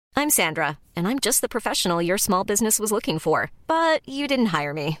I'm Sandra, and I'm just the professional your small business was looking for. But you didn't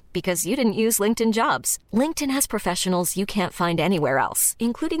hire me because you didn't use LinkedIn Jobs. LinkedIn has professionals you can't find anywhere else,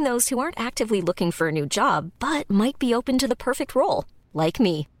 including those who aren't actively looking for a new job, but might be open to the perfect role, like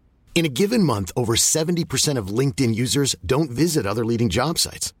me. In a given month, over 70% of LinkedIn users don't visit other leading job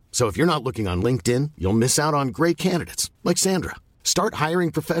sites. So if you're not looking on LinkedIn, you'll miss out on great candidates like Sandra. Start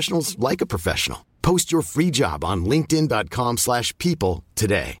hiring professionals like a professional. Post your free job on linkedin.com/people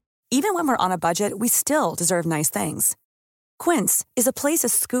today. Even when we're on a budget, we still deserve nice things. Quince is a place to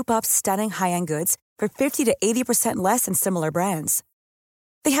scoop up stunning high-end goods for 50 to 80% less than similar brands.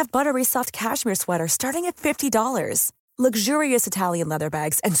 They have buttery soft cashmere sweaters starting at $50, luxurious Italian leather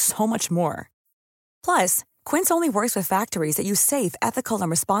bags, and so much more. Plus, Quince only works with factories that use safe, ethical, and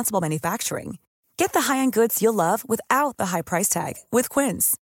responsible manufacturing. Get the high-end goods you'll love without the high price tag with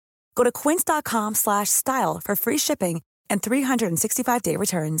Quince. Go to quince.com/style for free shipping and 365-day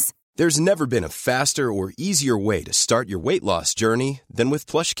returns. There's never been a faster or easier way to start your weight loss journey than with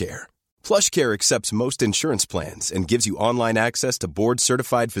PlushCare. PlushCare accepts most insurance plans and gives you online access to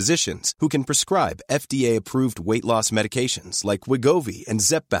board-certified physicians who can prescribe FDA-approved weight loss medications like Wegovy and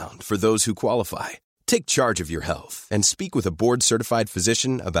Zepbound for those who qualify. Take charge of your health and speak with a board-certified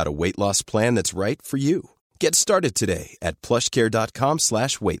physician about a weight loss plan that's right for you. Get started today at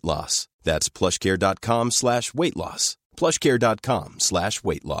plushcare.com/weight loss. That's plushcare.com/weight loss.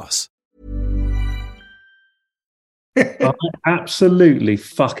 plushcare.com/weight loss. I absolutely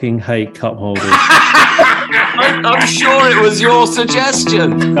fucking hate cup holders. I'm sure it was your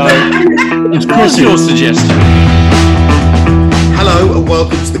suggestion. No, It was your suggestion. Hello and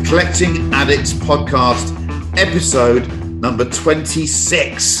welcome to the Collecting Addicts podcast, episode number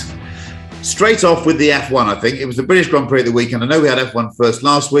 26. Straight off with the F1, I think. It was the British Grand Prix at the weekend. I know we had F1 first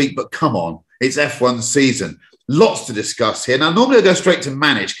last week, but come on, it's F1 season. Lots to discuss here. Now, normally I go straight to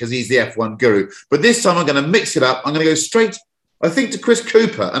Manish because he's the F1 guru, but this time I'm going to mix it up. I'm going to go straight, I think, to Chris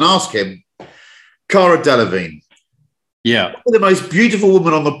Cooper and ask him, Cara Delevingne. Yeah. The most beautiful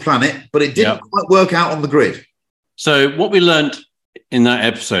woman on the planet, but it didn't quite work out on the grid. So what we learned in that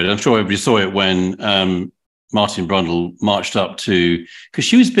episode, I'm sure everybody saw it when Martin Brundle marched up to, because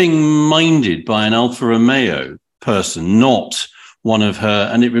she was being minded by an Alfa Romeo person, not one of her,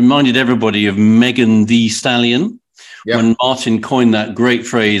 and it reminded everybody of Megan the Stallion, when Martin coined that great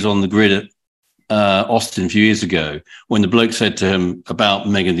phrase on the grid at Austin a few years ago, when the bloke said to him about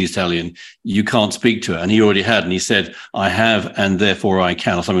Megan the Stallion, you can't speak to her, and he already had, and he said, I have, and therefore I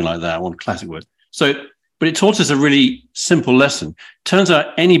can, or something like that, one classic word. So, but it taught us a really simple lesson. Turns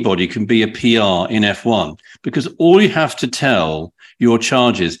out anybody can be a PR in F1 because all you have to tell your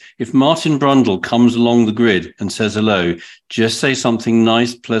charges, if Martin Brundle comes along the grid and says hello, just say something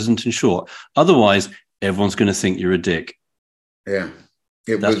nice, pleasant and short. Otherwise, everyone's going to think you're a dick. Yeah.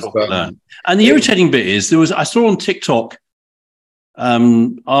 That's what we learned. And the irritating bit is I saw on TikTok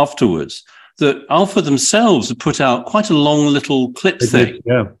afterwards that Alpha themselves have put out quite a long little clip thing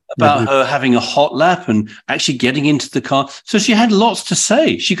about her having a hot lap and actually getting into the car. So she had lots to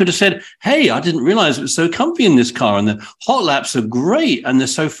say. She could have said, hey, I didn't realize it was so comfy in this car, and the hot laps are great and they're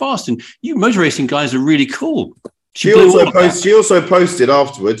so fast, and you motor racing guys are really cool. She also posted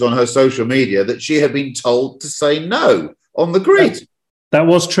afterwards on her social media that she had been told to say no on the grid. That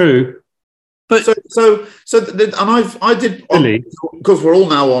was true. But I did really, because we're all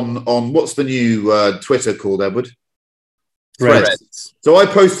now on what's the new Twitter called, Edward? Threads. So I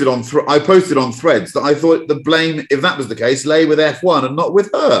posted on Threads that I thought the blame, if that was the case, lay with F1 and not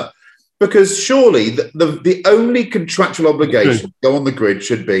with her, because surely the only contractual obligation to go on the grid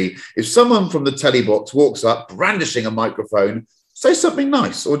should be if someone from the telly box walks up brandishing a microphone, say something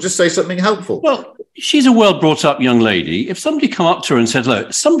nice or just say something helpful. Well, she's a well-brought-up young lady. If somebody come up to her and said, look,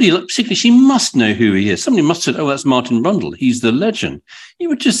 particularly she must know who he is. Somebody must have said, oh, that's Martin Brundle. He's the legend. You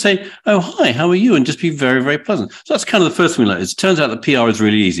would just say, oh, hi, how are you? And just be very, very pleasant. So that's kind of the first thing we learned. It turns out that PR is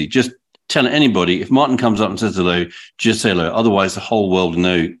really easy. Just tell anybody, if Martin comes up and says hello, just say hello. Otherwise, the whole world will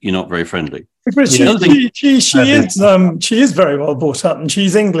know you're not very friendly. She is very well brought up and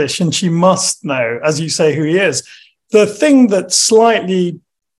she's English and she must know, as you say, who he is. The thing that slightly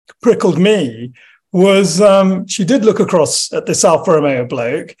prickled me was she did look across at this Alfa Romeo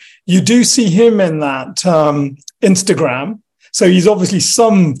bloke. You do see him in that Instagram. So he's obviously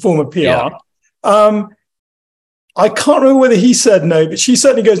some form of PR. Yeah. I can't remember whether he said no, but she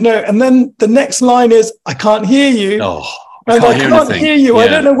certainly goes no. And then the next line is, I can't hear you. Oh, I can't hear you. Yeah. I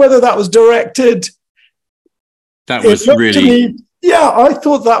don't know whether that was directed. That was really... Yeah, I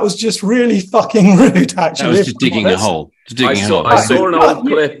thought that was just really fucking rude, actually. That was just digging a hole. I saw an old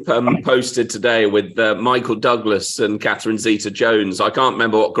clip posted today with Michael Douglas and Catherine Zeta-Jones. I can't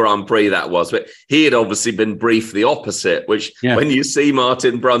remember what Grand Prix that was, but he had obviously been briefed the opposite, which when you see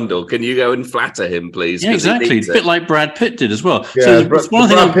Martin Brundle, can you go and flatter him, please? Yeah, exactly. A bit like Brad Pitt did as well. Yeah, so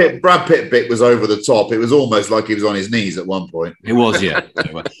Brad Pitt bit was over the top. It was almost like he was on his knees at one point. It was, yeah.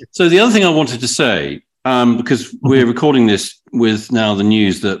 So the other thing I wanted to say, because we're recording this with now the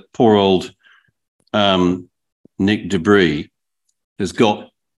news that poor old Nick Debris has got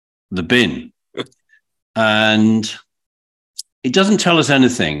the bin, and it doesn't tell us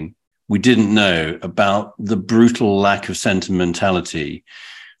anything we didn't know about the brutal lack of sentimentality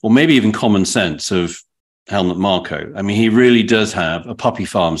or maybe even common sense of Helmut Marko. I mean, he really does have a puppy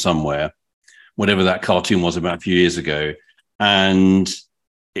farm somewhere, whatever that cartoon was about a few years ago, and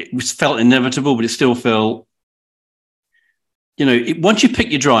it was felt inevitable, but it still felt, once you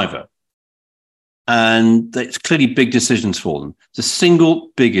pick your driver, and it's clearly big decisions for them, the single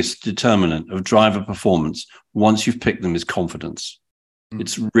biggest determinant of driver performance once you've picked them is confidence.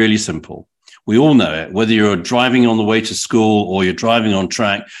 It's really simple. We all know it, whether you're driving on the way to school or you're driving on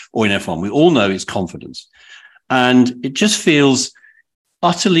track or in F1, we all know it's confidence. And it just feels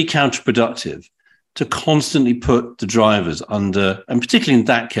utterly counterproductive to constantly put the drivers under, and particularly in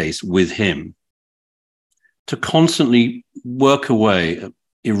that case with him, to constantly work away at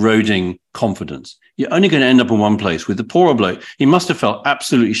eroding confidence. You're only going to end up in one place with the poor bloke. He must have felt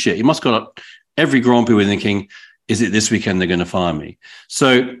absolutely shit. He must have got up every Grand Prix thinking, is it this weekend they're going to fire me?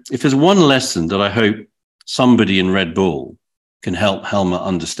 So if there's one lesson that I hope somebody in Red Bull can help Helmut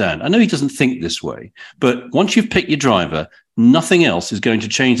understand, I know he doesn't think this way, but once you've picked your driver, nothing else is going to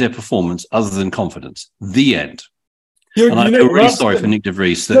change their performance other than confidence. The end. And I feel really sorry for Nick De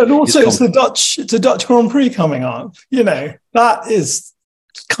Vries. Also, it's a Dutch Grand Prix coming up. That is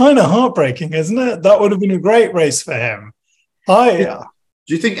kind of heartbreaking, isn't it? That would have been a great race for him. Do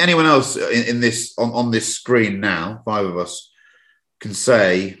you think anyone else in this on this screen now, 5 of us, can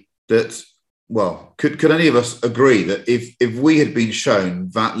say that? Well, could any of us agree that if we had been shown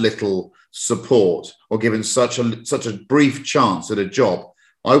that little support or given such a brief chance at a job,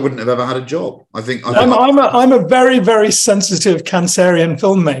 I wouldn't have ever had a job. I'm a very, very sensitive Cancerian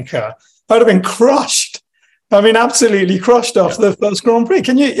filmmaker. I'd have been crushed. Absolutely crushed after the first Grand Prix.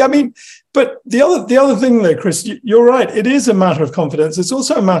 But the other thing though, Chris, you're right. It is a matter of confidence. It's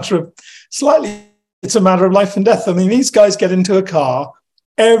also a matter of it's a matter of life and death. These guys get into a car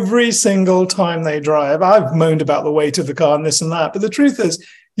every single time they drive. I've moaned about the weight of the car and this and that. But the truth is,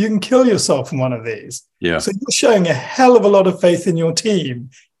 you can kill yourself in one of these. Yeah. So you're showing a hell of a lot of faith in your team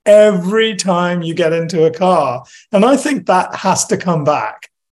every time you get into a car. And I think that has to come back.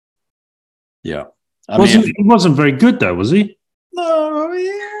 Yeah. He wasn't very good, though, was he? No,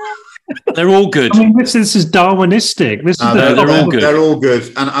 yeah. They're all good. This is Darwinistic. They're all good.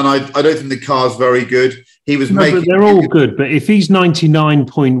 And I don't think the car's very good. But they're all good. But if he's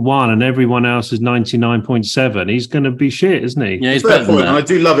 99.1 and everyone else is 99.7, he's going to be shit, isn't he? Yeah, he's better than that. And I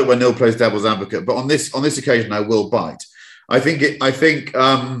do love it when Neil plays devil's advocate. But on this occasion, I will bite. I think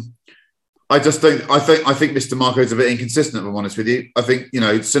Mr. Marko is a bit inconsistent, if I'm honest with you. I think,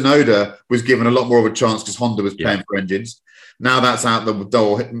 Tsunoda was given a lot more of a chance because Honda was paying for engines. Now that's out the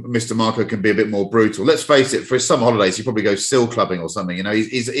door, Mr. Marko can be a bit more brutal. Let's face it, for his summer holidays, he probably goes seal clubbing or something.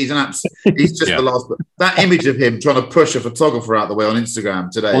 He's just the last. That image of him trying to push a photographer out the way on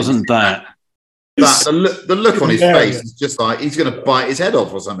Instagram today. Wasn't that? The look on his face is just like he's going to bite his head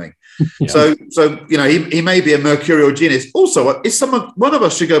off or something. Yeah. So he may be a mercurial genius. Also, one of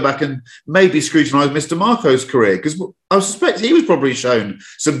us should go back and maybe scrutinise Mr. Marko's career, because I suspect he was probably shown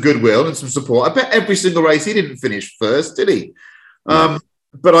some goodwill and some support. I bet every single race he didn't finish first, did he? Yeah.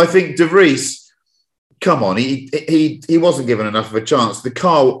 But I think De Vries, come on, he wasn't given enough of a chance. The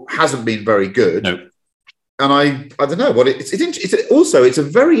car hasn't been very good. No. And I don't know what it's a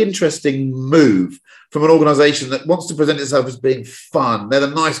very interesting move from an organisation that wants to present itself as being fun. They're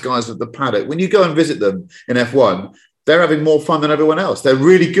the nice guys of the paddock. When you go and visit them in F1, they're having more fun than everyone else. They're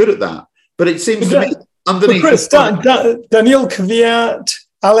really good at that. But it seems to me underneath. Chris, Daniel Kvyat,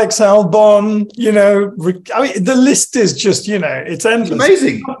 Alex Albon, the list is just, it's endless. It's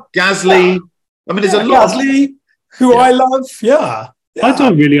amazing. Gasly. There's a lot. Gasly, who I love. Yeah. Yeah. I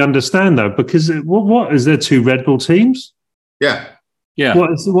don't really understand though, because what is there 2 Red Bull teams? Yeah.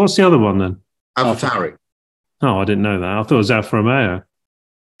 What's the other one then? AlphaTauri. Oh, I didn't know that. I thought it was Alfa Romeo.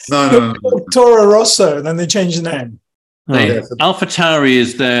 No. Toro Rosso, and then they changed the name. AlphaTauri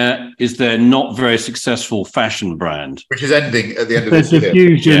is their not very successful fashion brand, which is ending at the end of this year. There's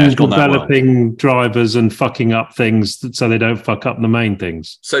diffusion, developing drivers and fucking up things so they don't fuck up the main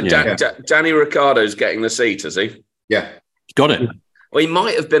things. So Danny Ricciardo's getting the seat, is he? Yeah. Got it. Well, he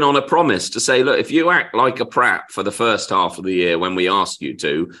might have been on a promise to say, look, if you act like a prat for the first half of the year when we ask you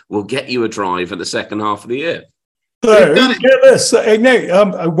to, we'll get you a drive for the second half of the year. So, get this.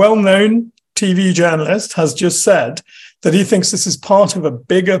 A well-known TV journalist has just said that he thinks this is part of a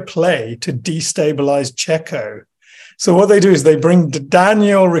bigger play to destabilize Checo. So what they do is they bring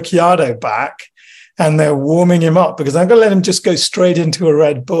Daniel Ricciardo back and they're warming him up because they're going to let him just go straight into a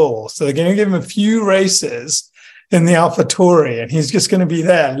Red Bull. So they're going to give him a few races in the AlphaTauri, and he's just going to be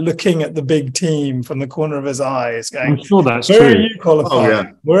there looking at the big team from the corner of his eyes going, I'm sure that's where true. Are you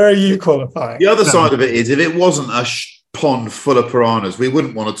qualifying? Where are you qualifying? The other side of it is, if it wasn't a pond full of piranhas, we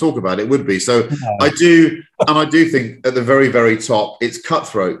wouldn't want to talk about it, would we? So I do think at the very, very top, it's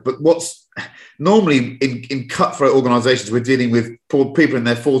cutthroat. But what's normally in cutthroat organisations, we're dealing with people in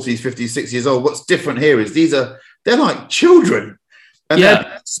their 40s, 50s, 60s years old. What's different here is they're like children. And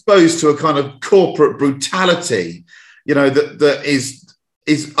they're exposed to a kind of corporate brutality, that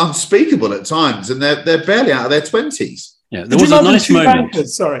is unspeakable at times, and they're barely out of their 20s. Yeah, there was a nice moment.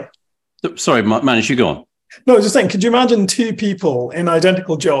 Bankers, sorry, Manish, you go on. No, I was just saying, could you imagine two people in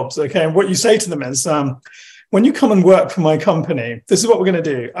identical jobs? Okay, and what you say to them is, when you come and work for my company, this is what we're going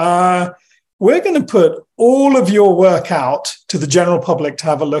to do. We're going to put all of your work out to the general public to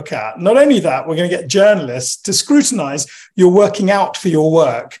have a look at. Not only that, we're going to get journalists to scrutinize your working out for your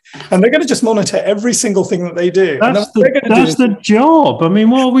work. And they're going to just monitor every single thing that they do. That's the job. I mean,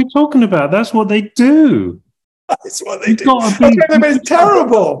 what are we talking about? That's what they do. That's what they do. It's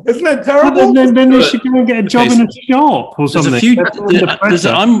terrible. Isn't it terrible? Then they should go and get a job in a shop or something.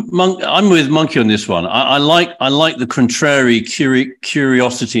 I'm with Monkey on this one. I like the contrary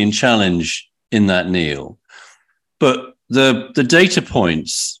curiosity and challenge in that, Neil. But the data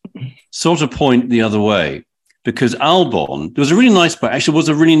points sort of point the other way, because Albon, there was a really nice part. Actually, it was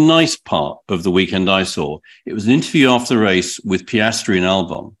a really nice part of the weekend I saw. It was an interview after the race with Piastri and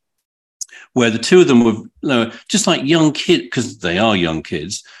Albon, where the two of them were just like young kids, because they are young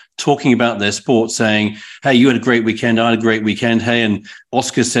kids, talking about their sport, saying, hey, you had a great weekend, I had a great weekend. Hey, and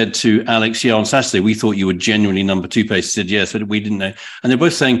Oscar said to Alex, on Saturday, we thought you were genuinely number 2 pace. He said, yes, but we didn't know. And they're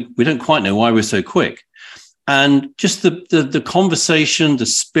both saying, we don't quite know why we're so quick. And just the conversation, the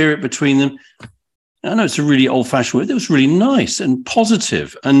spirit between them, I know it's a really old-fashioned word, it was really nice and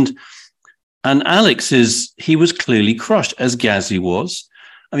positive. And Alex he was clearly crushed, as Gasly was.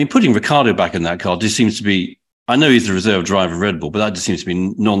 I mean, putting Ricciardo back in that car just seems to be, I know he's the reserve driver of Red Bull, but that just seems to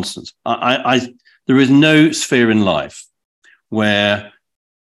be nonsense. There is no sphere in life where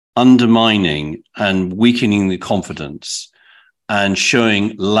undermining and weakening the confidence and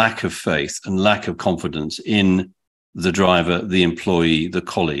showing lack of faith and lack of confidence in the driver, the employee, the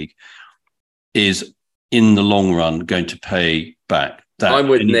colleague is in the long run going to pay back. I'm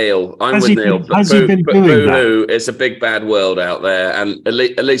with Neil. Has he been doing that? It's a big bad world out there, and at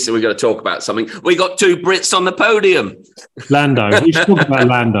least we've got to talk about something. We got 2 Brits on the podium. Lando. We should talk about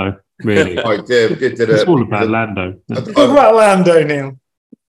Lando. Really, It's all about Lando. Talk about Lando, Neil.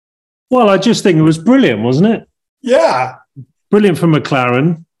 Well, I just think it was brilliant, wasn't it? Yeah, brilliant for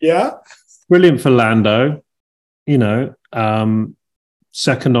McLaren. Yeah, brilliant for Lando.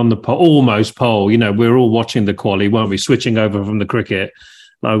 Second on the pole, almost pole. We're all watching the quali, weren't we? Switching over from the cricket,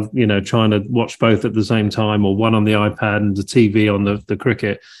 trying to watch both at the same time, or one on the iPad and the TV on the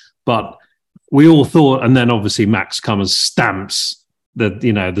cricket. But we all thought, and then obviously Max comes, stamps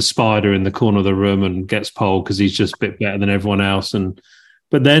the spider in the corner of the room and gets pole because he's just a bit better than everyone else.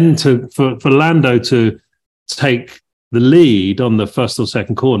 But then for Lando to take the lead on the first or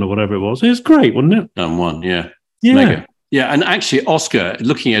second corner, whatever it was great, wasn't it? Done one, yeah. Mega. Yeah, and actually, Oscar,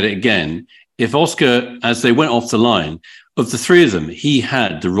 looking at it again, if Oscar, as they went off the line, of the 3 of them, he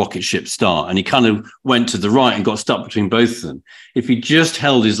had the rocket ship start, and he kind of went to the right and got stuck between both of them. If he just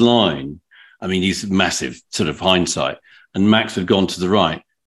held his line, I mean, he's massive sort of hindsight, and Max had gone to the right,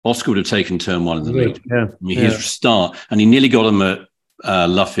 Oscar would have taken turn 1 in the lead. Yeah. I mean, his start, and he nearly got him at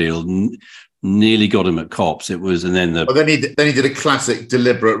Luffield, nearly got him at Copse. It was, and then then he did a classic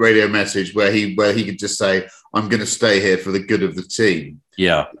deliberate radio message where he could just say, I'm going to stay here for the good of the team.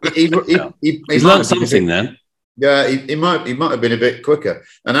 Yeah. He learned something then. Yeah, he might have been a bit quicker.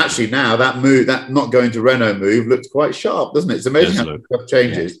 And actually now that move, that not going to Renault move, looks quite sharp, doesn't it? It's amazing how stuff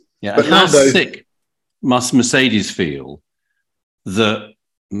changes. Yeah. But how sick must Mercedes feel that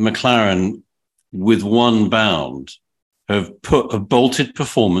McLaren, with one bound, have put a bolted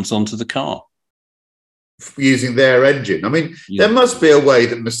performance onto the car? Using their engine. I mean, there must be a way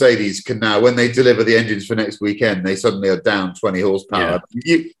that Mercedes can now, when they deliver the engines for next weekend, they suddenly are down 20 horsepower.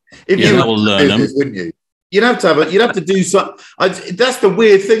 That will learn them. Wouldn't you? You'd have to do something. That's the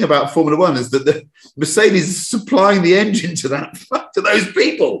weird thing about Formula One, is that the Mercedes is supplying the engine to those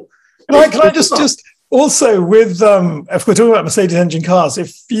people. Can I just also with if we're talking about Mercedes engine cars,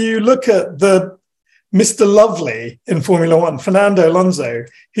 if you look at the Mr. Lovely in Formula One, Fernando Alonso,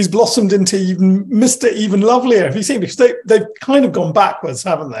 he's blossomed into Mr. Even Lovelier. Have you seen? Because they've kind of gone backwards,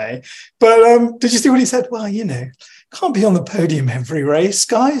 haven't they? But did you see what he said? Well, can't be on the podium every race,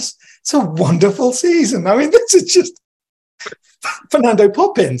 guys. It's a wonderful season. I mean, this is just Fernando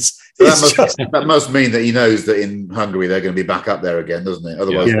Poppins. That must mean that he knows that in Hungary they're going to be back up there again, doesn't it?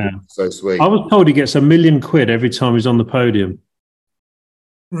 Otherwise, it's so sweet. I was told he gets £1 million every time he's on the podium.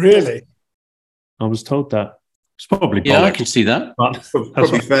 Really? I was told that. It's probably bollocks. I can see that. But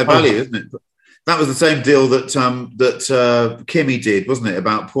probably fair value, isn't it? That was the same deal that Kimi did, wasn't it?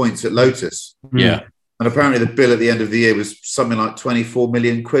 About points at Lotus. Yeah. And apparently the bill at the end of the year was something like 24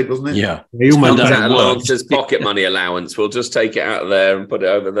 million quid, wasn't it? Yeah. He almost out of Lance's pocket money allowance. We'll just take it out of there and put it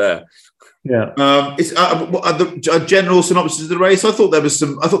over there. Yeah. It's a general synopsis of the race. I thought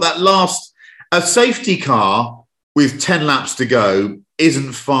that last safety car with 10 laps to go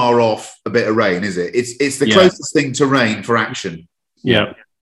isn't far off a bit of rain, is it? It's the closest thing to rain for action. Yeah.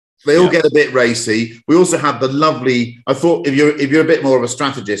 They all get a bit racy. We also had the lovely, I thought if you're a bit more of a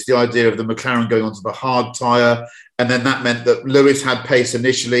strategist, the idea of the McLaren going onto the hard tyre, and then that meant that Lewis had pace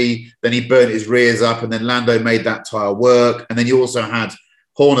initially, then he burnt his rears up, and then Lando made that tyre work. And then you also had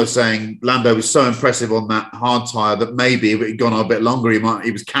Horner saying Lando was so impressive on that hard tyre that maybe if it had gone on a bit longer,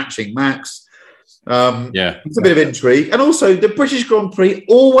 he was catching Max. It's a bit of intrigue, and also the British Grand Prix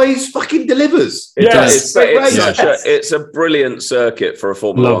always fucking delivers. It's a brilliant circuit for a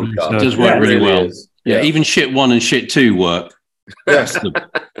Formula One car. It does work really well. Even shit 1 and shit 2 work. Yes, that's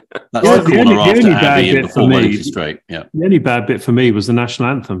the corner after Abbey and before Wellington Straight. Yeah, the only bad bit for me was the national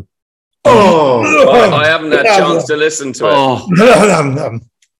anthem. I haven't had a chance to listen to it.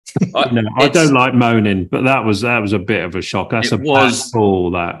 I don't like moaning, but that was a bit of a shock.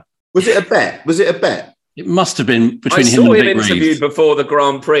 That was it a bet? It must have been between him and Vic Reed. I saw him interviewed before the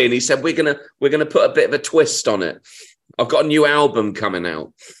Grand Prix, and he said, "We're gonna put a bit of a twist on it. I've got a new album coming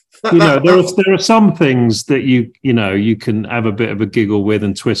out." There are some things that you can have a bit of a giggle with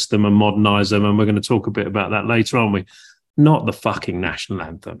and twist them and modernise them, and we're going to talk a bit about that later, aren't we? Not the fucking national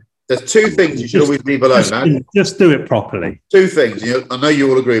anthem. There's two things you should always leave alone, man. Just do it properly. Two things. I know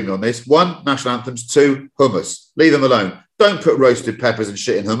you all agree with me on this. 1, national anthems. 2, hummus. Leave them alone. Don't put roasted peppers and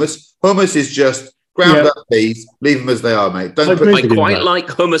shit in hummus. Hummus is just ground up peas. Leave them as they are, mate. I quite like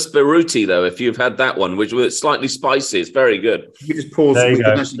hummus baruti, though, if you've had that one, which was slightly spicy. It's very good. You just pause. There you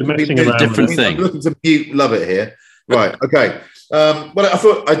go. Different thing. I'm looking to mute. Love it here. Right. Okay. Well, I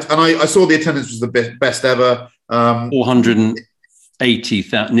thought, I saw the attendance was the best ever.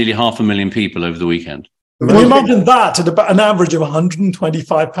 480,000, nearly 500,000 people over the weekend. Can you imagine that at about an average of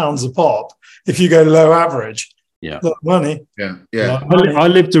 £125 a pop if you go low average? Yeah. A lot of money. Yeah. I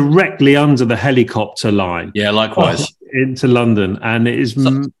live directly under the helicopter line. Yeah, likewise. Into London. And it's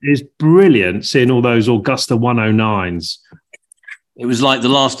brilliant seeing all those Augusta 109s. It was like the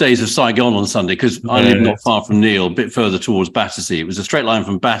last days of Saigon on Sunday, because I live not far from Neil, a bit further towards Battersea. It was a straight line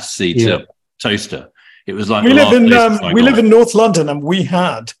from Battersea to Toaster. It was like we live in North London, and we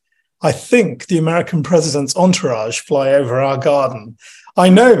had, I think, the American president's entourage fly over our garden. I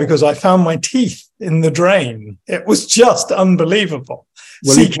know because I found my teeth in the drain. It was just unbelievable.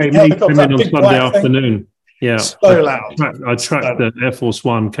 Well, he came in on Sunday afternoon. Yeah, so loud. I tracked the Air Force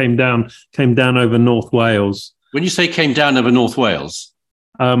One. Came down over North Wales. When you say came down over North Wales,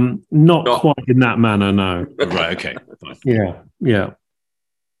 not quite in that manner. No. Right. Okay. Yeah.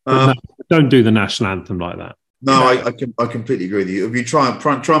 No, don't do the national anthem like that. No, I completely agree with you. If you try and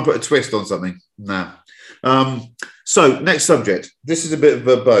put a twist on something, nah. So next subject. This is a bit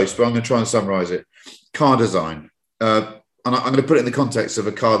verbose, but I'm going to try and summarise it. Car design, and I'm going to put it in the context of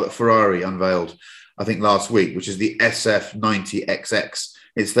a car that Ferrari unveiled, I think last week, which is the SF90XX.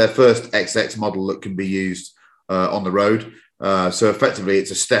 It's their first XX model that can be used on the road. So effectively,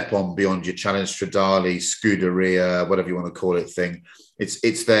 it's a step on beyond your Challenge Stradale, Scuderia, whatever you want to call it thing.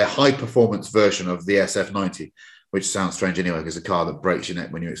 It's their high performance version of the SF90, which sounds strange anyway, because it's a car that breaks your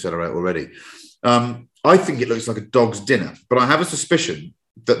neck when you accelerate already. I think it looks like a dog's dinner, but I have a suspicion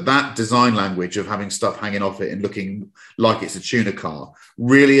that design language of having stuff hanging off it and looking like it's a tuner car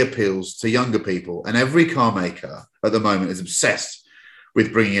really appeals to younger people. And every car maker at the moment is obsessed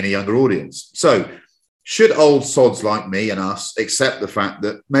with bringing in a younger audience. So should old sods like me and us accept the fact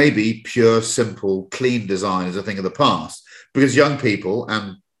that maybe pure, simple, clean design is a thing of the past? Because young people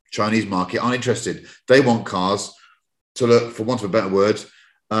and Chinese market aren't interested. They want cars to look, for want of a better word,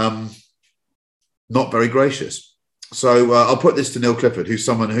 not very gracious. So I'll put this to Neil Clifford, who's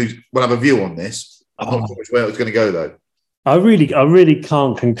someone who will have a view on this. I'm not sure which way it's going to go, though. I really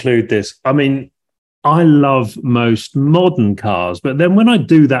can't conclude this. I mean, I love most modern cars, but then when I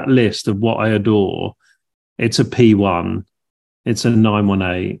do that list of what I adore, it's a P1, it's a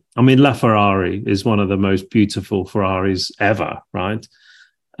 918. I mean, LaFerrari is one of the most beautiful Ferraris ever, right?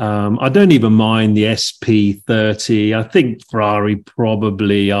 I don't even mind the SP30. I think Ferrari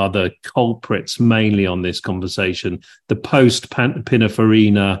probably are the culprits mainly on this conversation. The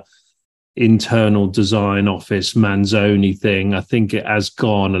post-Pininfarina internal design office Manzoni thing, I think it has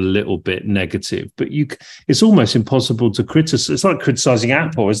gone a little bit negative, but it's almost impossible to criticize. It's like criticizing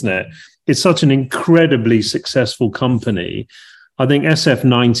Apple, isn't it? It's such an incredibly successful company. I think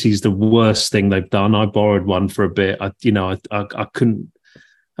SF90 is the worst thing they've done. I borrowed one for a bit. I couldn't.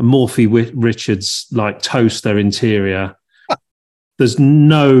 Morphy Richards like toast their interior. There's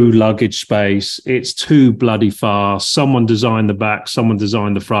no luggage space. It's too bloody fast. Someone designed the back, someone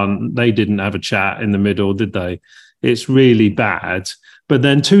designed the front. They didn't have a chat in the middle, did they? It's really bad. But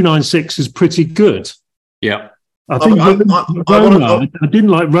then 296 is pretty good. Yeah. I think I didn't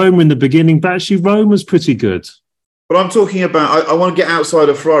like Roma in the beginning, but actually Roma's pretty good. But I'm talking about, I want to get outside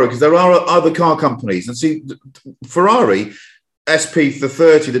of Ferrari because there are other car companies. And see, Ferrari,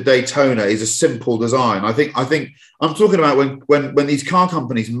 SP30, the Daytona, is a simple design. I think I'm talking about when these car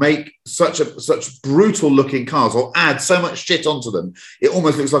companies make such brutal looking cars or add so much shit onto them, it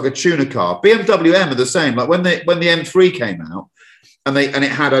almost looks like a tuner car. BMW M are the same. Like when the M3 came out and it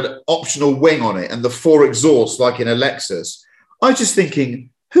had an optional wing on it and the 4 exhausts like in a Lexus, I was just thinking,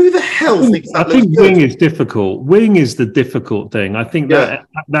 who the hell thinks that looks good? Wing is difficult. Wing is the difficult thing. I think that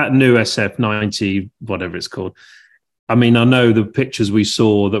new SF90, whatever it's called. I mean, I know the pictures we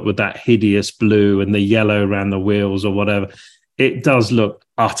saw that with that hideous blue and the yellow around the wheels or whatever, it does look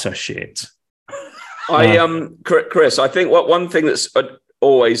utter shit. Chris, I think one thing that's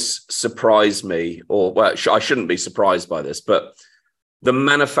always surprised me, I shouldn't be surprised by this, but the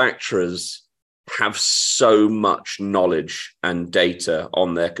manufacturers have so much knowledge and data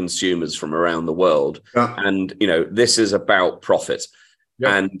on their consumers from around the world. Yeah. And, this is about profit.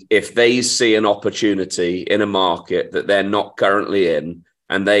 Yeah. And if they see an opportunity in a market that they're not currently in,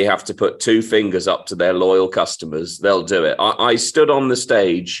 and they have to put 2 fingers up to their loyal customers, they'll do it. I stood on the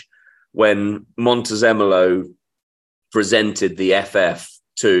stage when Montezemolo presented the FF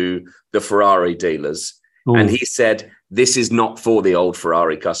to the Ferrari dealers. Ooh. And he said, this is not for the old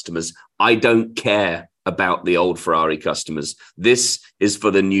Ferrari customers. I don't care about the old Ferrari customers. This is for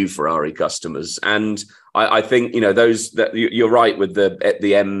the new Ferrari customers. And I think, those that you're right with the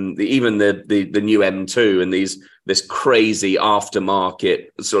new M2 and this crazy aftermarket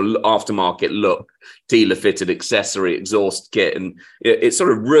look, dealer fitted accessory exhaust kit. And it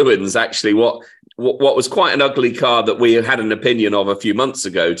sort of ruins actually what was quite an ugly car that we had an opinion of a few months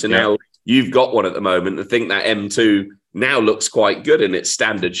ago to now you've got one at the moment. I think that M2 now looks quite good in its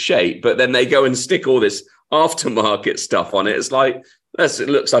standard shape, but then they go and stick all this aftermarket stuff on it. It's like, it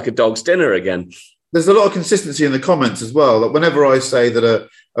looks like a dog's dinner again. There's a lot of consistency in the comments as well. Like whenever I say that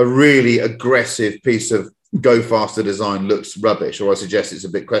a really aggressive piece of go faster design looks rubbish, or I suggest it's a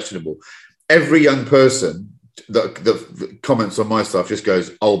bit questionable, every young person that comments on my stuff just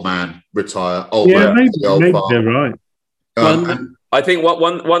goes, old man, retire, old man. Maybe they're right. I think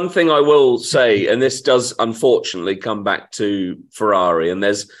one thing I will say, and this does unfortunately come back to Ferrari, and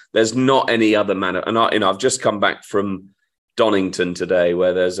there's not any other manner. And I've just come back from Donington today,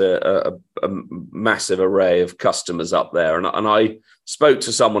 where there's a massive array of customers up there, and I spoke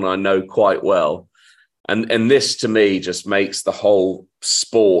to someone I know quite well, and this to me just makes the whole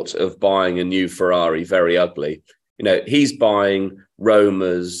sport of buying a new Ferrari very ugly. He's buying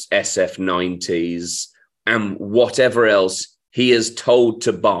Romas, SF90s, and whatever else he is told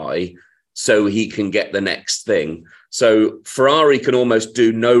to buy so he can get the next thing. So Ferrari can almost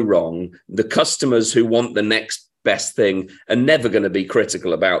do no wrong. The customers who want the next best thing are never going to be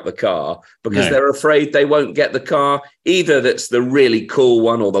critical about the car because they're afraid they won't get the car either that's the really cool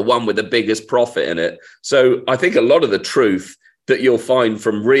one or the one with the biggest profit in it. So I think a lot of the truth that you'll find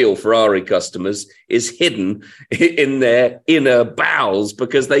from real Ferrari customers is hidden in their inner bowels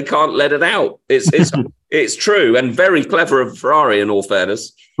because they can't let it out. It's true and very clever of Ferrari, in all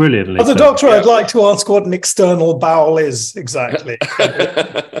fairness. Brilliantly. As a doctor, I'd like to ask what an external bowel is exactly.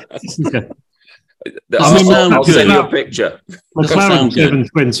 I'll send you a picture. McLaren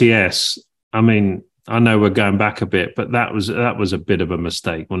 720S. I mean, I know we're going back a bit, but that was a bit of a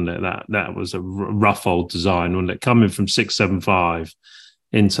mistake, wasn't it? That was a rough old design, wasn't it? Coming from 675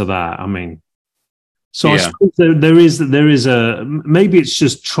 into that. I mean, So I suppose there is a, maybe it's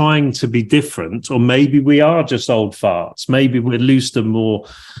just trying to be different, or maybe we are just old farts. Maybe we're used to more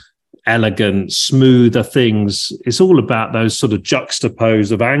elegant, smoother things. It's all about those sort of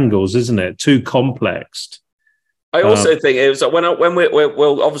juxtapose of angles, isn't it? Too complex. I also think it was when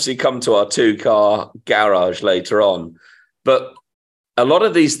we'll obviously come to our 2-car garage later on, but a lot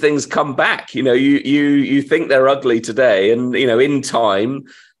of these things come back. You know, you think they're ugly today, and you know, in time,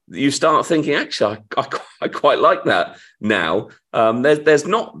 you start thinking, actually, I quite like that now. There's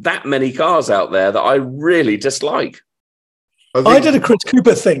not that many cars out there that I really dislike. I did a Chris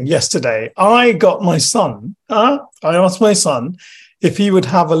Cooper thing yesterday. I got my son. I asked my son if he would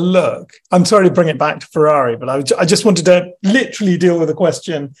have a look. I'm sorry to bring it back to Ferrari, but I just wanted to literally deal with the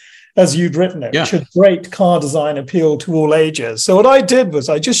question as you'd written it. Yeah. Should great car design appeal to all ages? So what I did was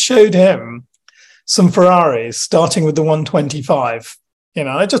I just showed him some Ferraris, starting with the 125. You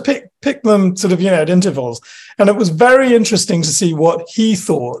know, I just picked them sort of, you know, at intervals. And it was very interesting to see what he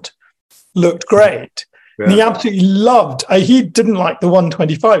thought looked great. Yeah. And he absolutely loved, he didn't like the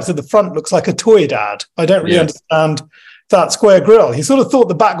 125. So the front looks like a toy, Dad. I don't really understand that square grille. He sort of thought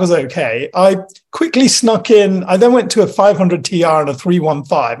the back was okay. I quickly snuck in. I then went to a 500 TR and a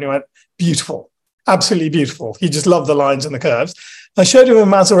 315. And he went, beautiful, absolutely beautiful. He just loved the lines and the curves. I showed him a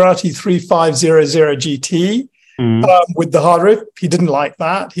Maserati 3500 GT with the hard roof. He didn't like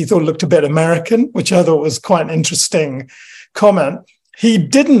that. He thought it looked a bit American, which I thought was quite an interesting comment. He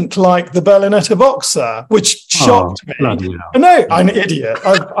didn't like the Berlinetta Boxer, which shocked me. No, I'm an idiot.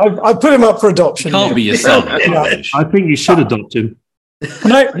 I put him up for adoption. Can't be your son. I think you should adopt him.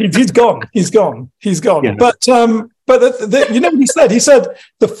 No, he's gone. He's gone. Yeah. But you know what he said? He said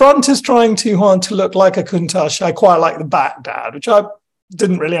the front is trying too hard to look like a Countach. I quite like the back, Dad, which I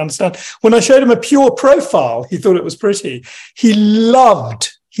didn't really understand. When I showed him a pure profile, he thought it was pretty. He loved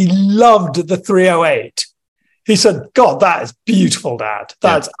the 308. He said, God, that is beautiful, Dad.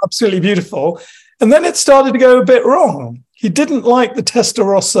 That's absolutely beautiful. And then it started to go a bit wrong. He didn't like the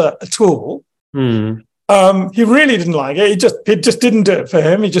Testarossa at all. He really didn't like it. It just didn't do it for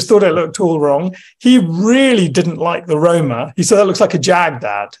him. He just thought it looked all wrong. He really didn't like the Roma. He said, that looks like a Jag,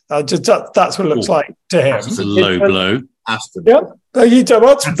 Dad. That's what it looks like to him. That's a low blow. Yeah.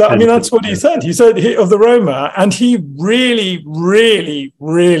 That's what he said. He said of the Roma, and he really, really,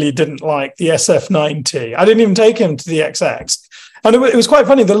 really didn't like the SF90. I didn't even take him to the XX. And it was quite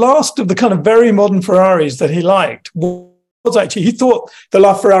funny. The last of the kind of very modern Ferraris that he liked was actually, he thought the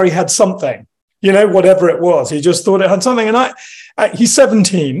LaFerrari had something, you know, whatever it was. He just thought it had something. And he's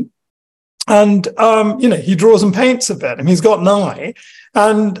 17, and, you know, he draws and paints a bit, and he's got an eye.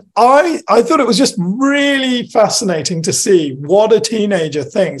 And I thought it was just really fascinating to see what a teenager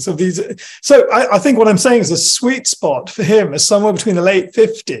thinks of these. So I think what I'm saying is a sweet spot for him is somewhere between the late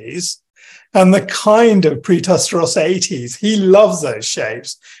 50s and the kind of pre-Testarossa 80s. He loves those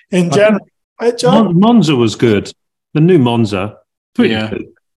shapes in general. Right, John? Monza was good. The new Monza, pretty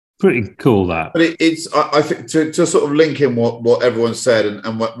good. Pretty cool, that. But I think to sort of link in what everyone said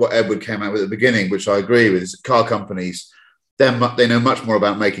and what Edward came out with at the beginning, which I agree with, is car companies, they know much more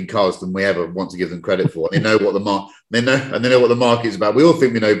about making cars than we ever want to give them credit for. They know what they know what the market is about. We all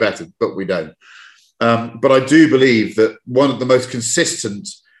think we know better, but we don't. But I do believe that one of the most consistent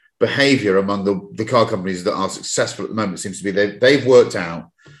behaviour among the car companies that are successful at the moment seems to be they've worked out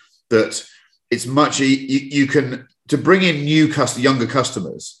that it's much you can to bring in younger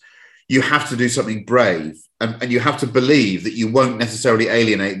customers. You have to do something brave, and you have to believe that you won't necessarily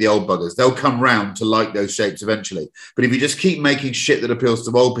alienate the old buggers. They'll come round to like those shapes eventually. But if you just keep making shit that appeals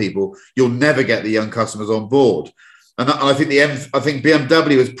to old people, you'll never get the young customers on board. And I think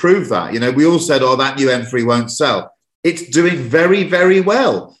BMW has proved that. You know, we all said, "Oh, that new M3 won't sell." It's doing very, very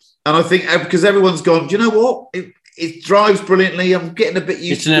well. And I think because everyone's gone, do you know what? It drives brilliantly. I'm getting a bit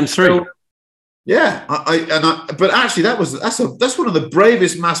used to it. It's an M3. Yeah, but actually, that's one of the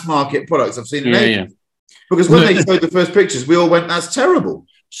bravest mass market products I've seen in ages. Yeah. Because when they showed the first pictures, we all went, "That's terrible."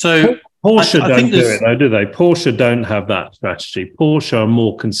 So Porsche don't do it, though, do they? Porsche don't have that strategy. Porsche are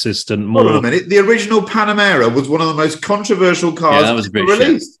more consistent. Hold on a minute. The original Panamera was one of the most controversial cars that was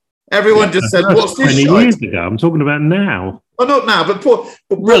released. Everyone just said, "What's this?" 20 years ago. I'm talking about now. Well, not now, but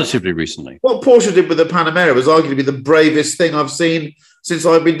relatively recently. What Porsche did with the Panamera was arguably the bravest thing I've seen since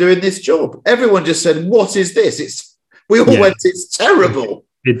I've been doing this job. Everyone just said, "What is this?" We all went, "It's terrible."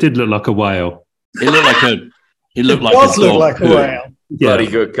 It did look like a whale. It looked like a whale. Bloody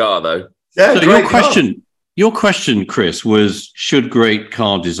good car, though. Yeah. So your question, Chris, was: should great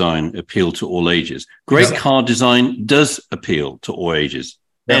car design appeal to all ages? Great car design does appeal to all ages.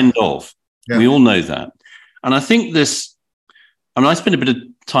 Yeah. End of. Yeah. We all know that, and I think this. I mean, I spent a bit of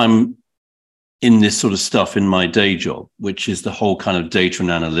time in this sort of stuff in my day job, which is the whole kind of data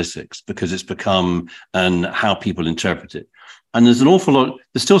and analytics, because it's become and how people interpret it. And there's an awful lot.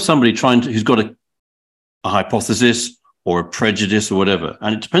 There's still somebody who's got a hypothesis or a prejudice or whatever,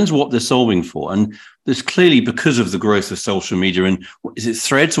 and it depends what they're solving for. And there's clearly, because of the growth of social media and is it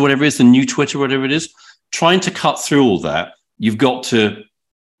Threads or whatever it is, the new Twitter, whatever it is, trying to cut through all that, you've got to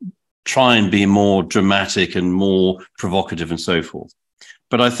try and be more dramatic and more provocative and so forth.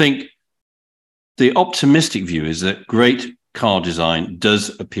 But I think the optimistic view is that great car design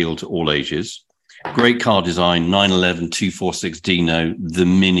does appeal to all ages. Great car design, 911, 246 Dino, the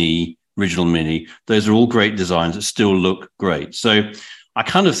Mini, original Mini, those are all great designs that still look great. So I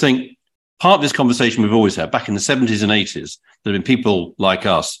kind of think part of this conversation we've always had, back in the 70s and 80s, there have been people like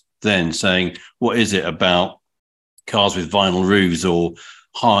us then saying, what is it about cars with vinyl roofs or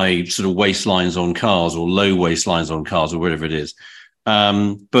high sort of waistlines on cars or low waistlines on cars or whatever it is?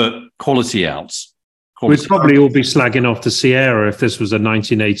 But quality outs. We'd probably all be slagging off the Sierra if this was a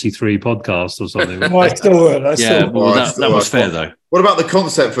 1983 podcast or something. I still would. That was fair, though. What about the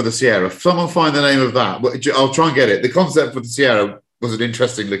concept for the Sierra? Someone find the name of that. I'll try and get it. The concept for the Sierra was an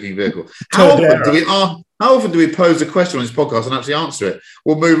interesting looking vehicle. How often do we pose a question on this podcast and actually answer it?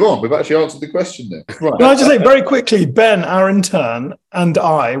 We'll move on. We've actually answered the question there. Right. Can I just say very quickly, Ben, our intern, and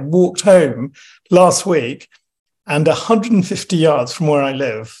I walked home last week, and 150 yards from where I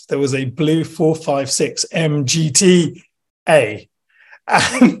live, there was a blue 456 MGT A.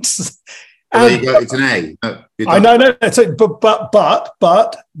 And there you go, it's an A. I know.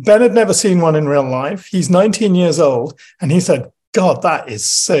 But Ben had never seen one in real life. He's 19 years old, and he said, God, that is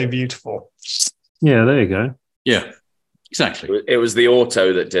so beautiful. Yeah, there you go. Yeah, exactly. It was the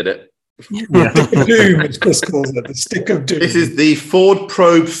auto that did it. Yeah. Stick of doom, as Chris calls it, the stick of doom. This is the Ford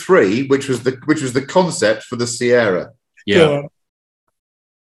Probe 3, which was the concept for the Sierra. Yeah.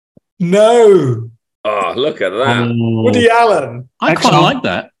 No. Oh, look at that. Woody Allen. I quite like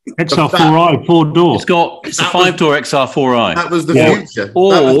that. XR4i, 4-door. It's a 5-door XR4i. That was the future.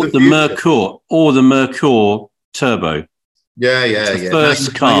 Or the Mercure Turbo. Yeah.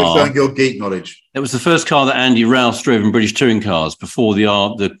 First car. You're showing your geek knowledge. It was the first car that Andy Rouse drove in British touring cars before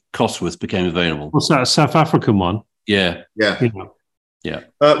the Cosworth became available. What's that, a South African one? Yeah. Right,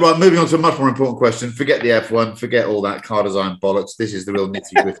 moving on to a much more important question. Forget the F1, forget all that car design bollocks. This is the real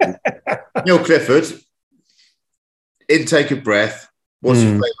nitty-gritty. Neil Clifford, intake of breath. What's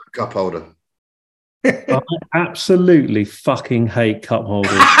your favourite cup holder? I absolutely fucking hate cup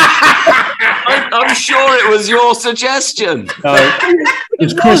holders. I'm sure it was your suggestion. No,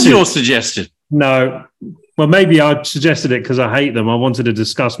 it was your suggestion. No. Well, maybe I suggested it because I hate them. I wanted to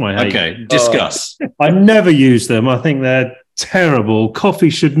discuss my hate. Okay, discuss. I never use them. I think they're terrible. Coffee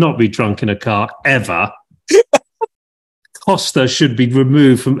should not be drunk in a car, ever. Costa should be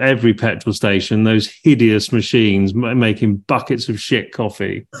removed from every petrol station. Those hideous machines making buckets of shit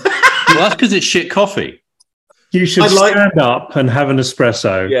coffee. Well, that's because it's shit coffee. You should stand up and have an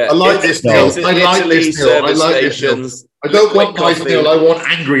espresso. Yeah, I like this, Neil. I like this, Neil. I don't want nice Neil. I want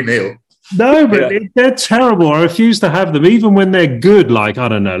angry Neil. No, but they're terrible. I refuse to have them, even when they're good. Like, I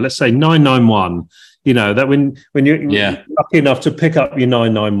don't know, let's say 991. You know, that when you're lucky enough to pick up your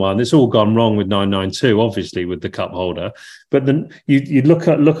 991, it's all gone wrong with 992, obviously, with the cup holder. But then you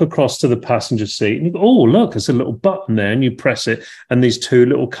look across to the passenger seat and you go, oh, look, there's a little button there, and you press it, and these two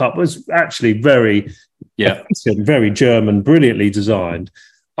little cups. It's actually very German, brilliantly designed.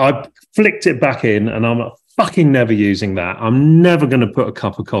 I flicked it back in, and I'm fucking never using that. I'm never going to put a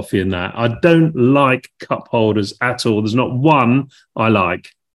cup of coffee in that. I don't like cup holders at all. There's not one I like.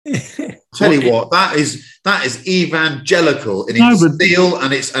 Tell you what, that is evangelical in its zeal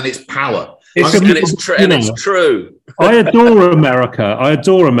and its power. It's true. I adore America. I'd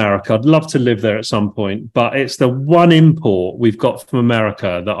love to live there at some point, but it's the one import we've got from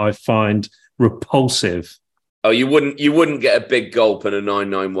America that I find repulsive. Oh, you wouldn't get a big gulp in a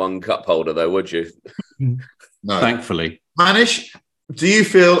 991 cup holder, though, would you? No, thankfully. Manish, do you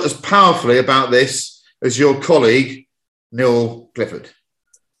feel as powerfully about this as your colleague Neil Clifford?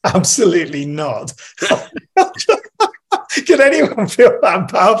 Absolutely not. Can anyone feel that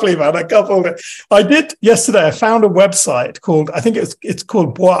powerfully about a cup holder? I did yesterday. I found a website called, I think it's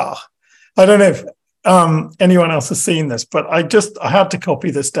called Boire. I don't know if anyone else has seen this, but I had to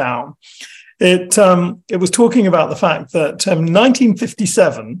copy this down. It was talking about the fact that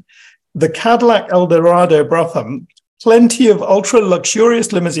 1957, the Cadillac Eldorado Brabham, plenty of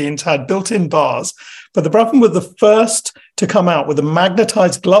ultra-luxurious limousines had built-in bars, but the Brabham was the first to come out with a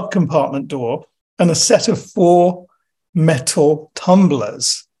magnetized glove compartment door and a set of 4 metal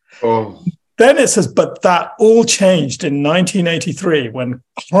tumblers. Oh. Then it says, but that all changed in 1983 when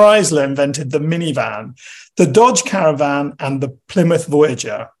Chrysler invented the minivan, the Dodge Caravan, and the Plymouth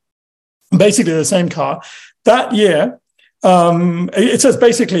Voyager. Basically the same car. That year, it says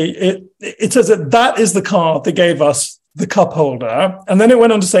basically, it says that is the car that gave us the cup holder. And then it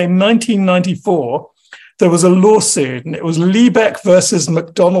went on to say in 1994, there was a lawsuit, and it was Liebeck versus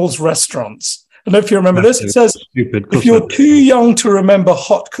McDonald's restaurants. I don't know if you remember this. It says, if you're too young to remember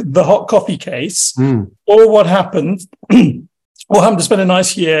the hot coffee case, or what happened to spend a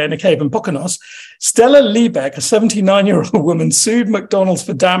nice year in a cave in Poconos, Stella Liebeck, a 79-year-old woman, sued McDonald's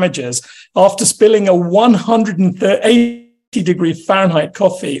for damages after spilling a 180-degree Fahrenheit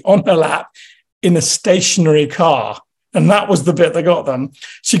coffee on her lap in a stationary car. And that was the bit that got them.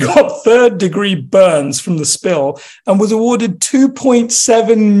 She got third-degree burns from the spill and was awarded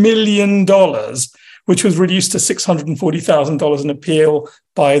 $2.7 million, which was reduced to $640,000 in appeal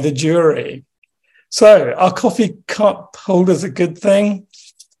by the jury. So, are coffee cup holders a good thing?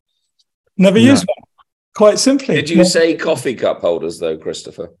 Never used one, quite simply. Did you say coffee cup holders, though,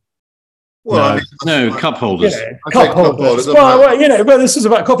 Christopher? Well, no, cup holders. Cup holders. Well, but this is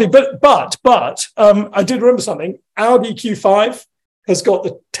about coffee. But I did remember something. Audi Q5 has got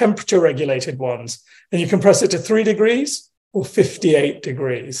the temperature-regulated ones, and you can press it to 3 degrees or 58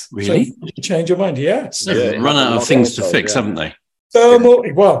 degrees. Really? So you change your mind, yes. They've run out of things to fix, haven't they? Thermal,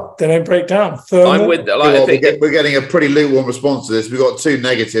 well, they don't break down. Thermal. I'm with. I think we're getting a pretty lukewarm response to this. We've got 2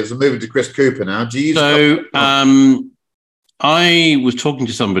 negatives. I'm moving to Chris Cooper now. Do you? So, I was talking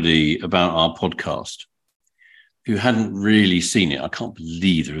to somebody about our podcast who hadn't really seen it. I can't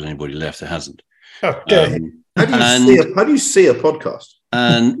believe there is anybody left that hasn't. Okay. How do you see a podcast?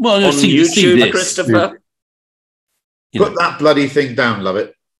 And well, on YouTube, Christopher. Put that bloody thing down, love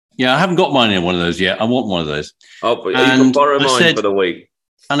it. Yeah, I haven't got mine in one of those yet. I want one of those. Oh, but you can borrow mine for the week.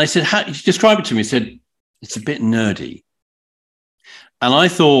 And I said, he described it to me. He said, it's a bit nerdy. And I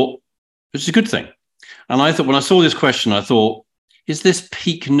thought, it's a good thing. And I thought, when I saw this question, I thought, is this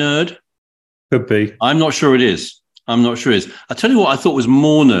peak nerd? Could be. I'm not sure it is. I tell you what I thought was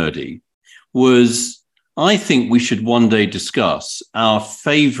more nerdy was I think we should one day discuss our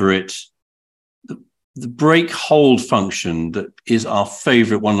favorite, the brake hold function that is our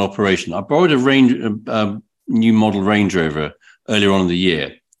favorite one in operation. I borrowed a new model Range Rover earlier on in the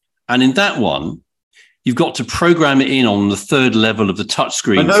year. And in that one, you've got to program it in on the 3rd level of the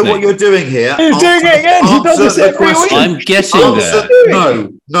touchscreen. I know what you're doing here. You're doing it again. He does this every week. I'm getting there.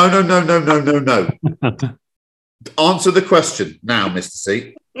 No. Answer the question now, Mr.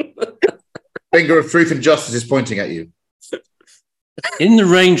 C. Finger of truth and justice is pointing at you. In the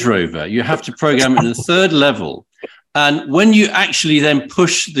Range Rover, you have to program it in the 3rd level. And when you actually then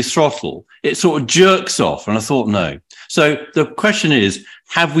push the throttle, it sort of jerks off. And I thought, no. So the question is,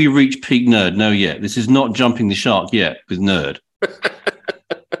 have we reached peak nerd? No, yet. This is not jumping the shark yet with nerd.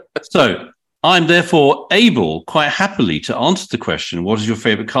 So I'm therefore able quite happily to answer the question, what is your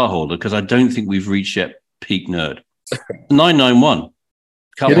favorite car holder? Because I don't think we've reached yet peak nerd. 991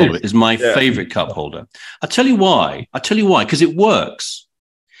 cup holder is my favorite cup holder. I'll tell you why. Because it works.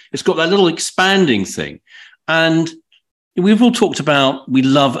 It's got that little expanding thing. And we've all talked about, we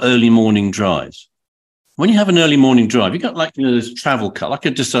love early morning drives. When you have an early morning drive, you got this travel cup, like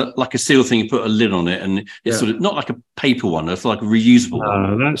a seal thing. You put a lid on it, and it's sort of not like a paper one. It's like a reusable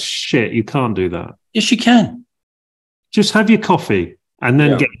one. No, that's shit. You can't do that. Yes, you can. Just have your coffee and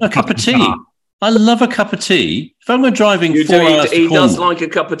then get a cup of tea. I love a cup of tea. If I'm driving 4 hours to he Cornwall, does like a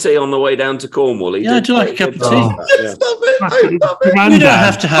cup of tea on the way down to Cornwall. I do like a cup of tea. Stop it. You don't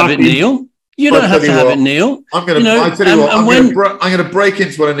have to have it, Neil. You don't have to have it, Neil. I'm going to break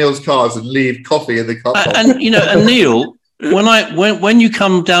into one of Neil's cars and leave coffee in the cup. And Neil, when you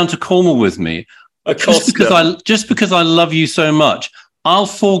come down to Cornwall with me, just because I love you so much, I'll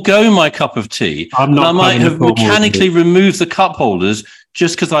forego my cup of tea. I might have mechanically removed the cup holders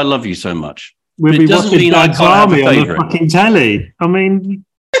just because I love you so much. We'll be watching Dad's Army on the fucking telly. I mean,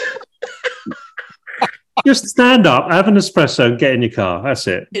 just stand up, have an espresso, get in your car. That's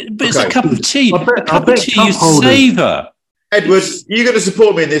it. But it's a cup of tea. A cup of tea you savour. Edward, are you going to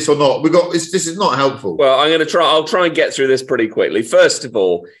support me in this or not? This is not helpful. Well, I'll try and get through this pretty quickly. First of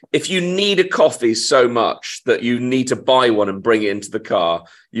all, if you need a coffee so much that you need to buy one and bring it into the car,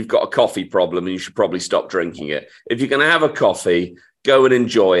 you've got a coffee problem and you should probably stop drinking it. If you're going to have a coffee, go and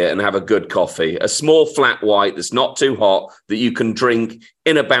enjoy it and have a good coffee. A small flat white that's not too hot that you can drink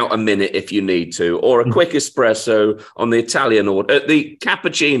in about a minute if you need to, or a quick espresso on the Italian the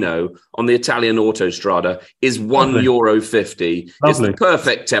cappuccino on the Italian Autostrada is €1.50. It's the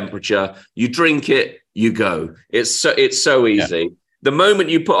perfect temperature. You drink it, you go. It's so easy. The moment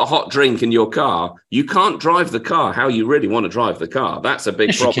you put a hot drink in your car, you can't drive the car how you really want to drive the car. That's a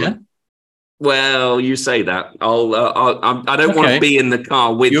big problem. Well, you say that. I don't want to be in the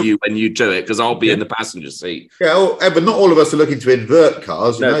car with you when you do it because I'll be in the passenger seat. Yeah, but not all of us are looking to invert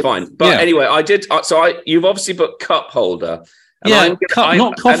cars. No, fine. But anyway, I did. You've obviously put cup holder.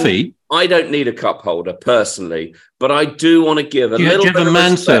 Not coffee. I don't need a cup holder personally, but I do want to give a little bit of respect. Do you have a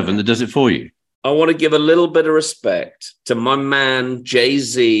manservant that does it for you? I want to give a little bit of respect to my man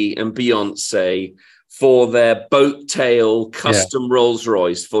Jay-Z and Beyonce for their boat tail custom Rolls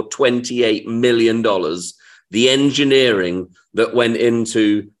Royce for $28 million. The engineering that went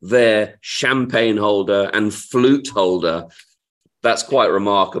into their champagne holder and flute holder, that's quite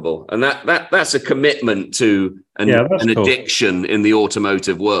remarkable. And that's a commitment to an addiction in the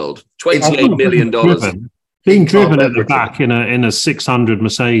automotive world. $28 million. Being driven at the back in a 600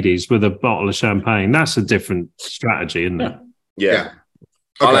 Mercedes with a bottle of champagne, that's a different strategy, isn't it? Yeah.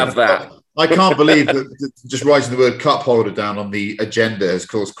 I'll have that. I can't believe that just writing the word cup holder down on the agenda has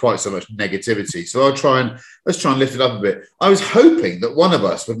caused quite so much negativity. So let's try and lift it up a bit. I was hoping that one of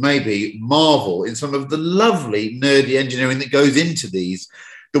us would maybe marvel in some of the lovely nerdy engineering that goes into these,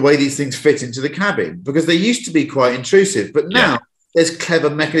 the way these things fit into the cabin, because they used to be quite intrusive, but now there's clever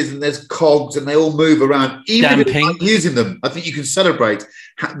mechanisms, there's cogs, and they all move around. Even if you're not using them, I think you can celebrate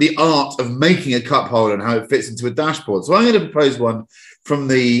the art of making a cup holder and how it fits into a dashboard. So I'm going to propose one from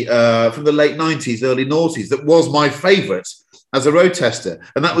the late 90s, early noughties that was my favourite as a road tester,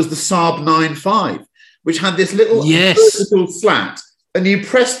 and that was the Saab 9.5, which had this little slat, and you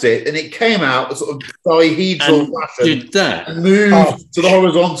pressed it, and it came out a sort of dihedral fashion and moved to the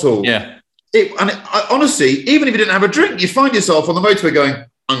horizontal. Yeah. I honestly, even if you didn't have a drink, you find yourself on the motorway going,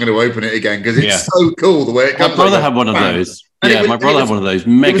 I'm going to open it again because it's so cool the way it comes. My brother had one of those. My brother had one of those.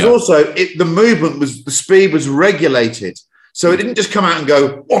 Mega. It was also, the speed was regulated. So it didn't just come out and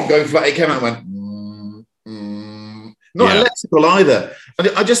go, I'm going flat. It came out and went, not electrical either. And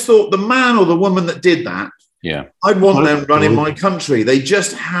I just thought the man or the woman that did that, I'd want them running my country. They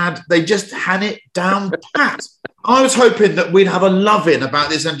just had it down pat. I was hoping that we'd have a love-in about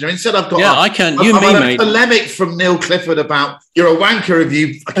this engineering. Instead, I've got a polemic from Neil Clifford about you're a wanker if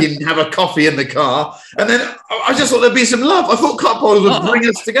you fucking have a coffee in the car. And then I just thought there'd be some love. I thought cup holders would bring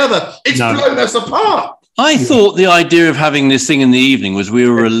us together. It's blown us apart. I thought the idea of having this thing in the evening was we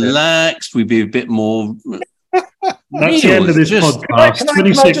were relaxed. We'd be a bit more. That's the end of this podcast.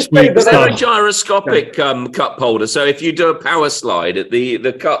 26 weeks. They're a gyroscopic cup holder. So if you do a power slide,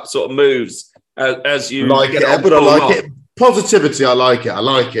 the cup sort of moves as you like it. But I like it. Positivity, I like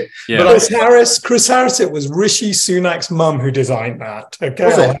it. Yeah. But Chris Harris, it was Rishi Sunak's mum who designed that.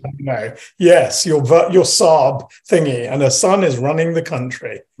 Okay, no, yes, your Saab thingy, and her son is running the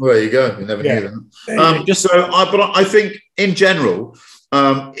country. Well, there you go. You never knew that. But I think in general,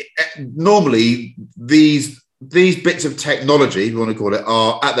 normally these bits of technology, if you want to call it,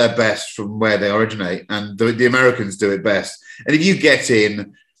 are at their best from where they originate, and the Americans do it best. And if you get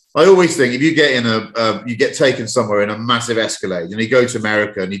in. I always think if you get in you get taken somewhere in a massive Escalade and you go to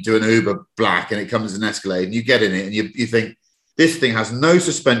America and you do an Uber Black and it comes as an Escalade and you get in it and you think this thing has no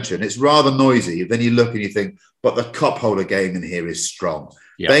suspension. It's rather noisy. Then you look and you think, but the cup holder game in here is strong.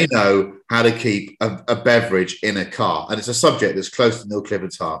 Yeah. They know how to keep a beverage in a car. And it's a subject that's close to Neil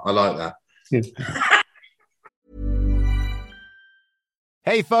Clifford's heart. I like that. Yeah.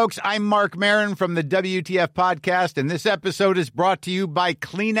 Hey, folks, I'm Mark Maron from the WTF Podcast, and this episode is brought to you by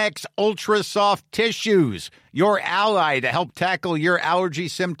Kleenex Ultra Soft Tissues, your ally to help tackle your allergy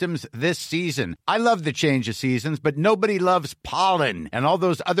symptoms this season. I love the change of seasons, but nobody loves pollen and all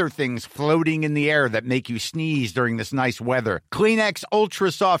those other things floating in the air that make you sneeze during this nice weather. Kleenex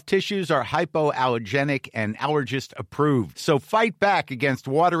Ultra Soft Tissues are hypoallergenic and allergist approved, so fight back against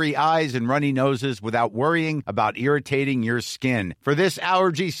watery eyes and runny noses without worrying about irritating your skin. For this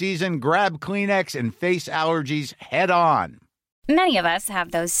allergy season, grab Kleenex and face allergies head on. Many of us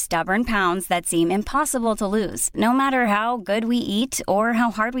have those stubborn pounds that seem impossible to lose, no matter how good we eat or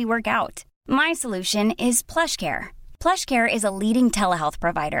how hard we work out. My solution is PlushCare. PlushCare is a leading telehealth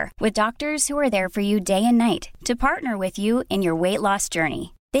provider with doctors who are there for you day and night to partner with you in your weight loss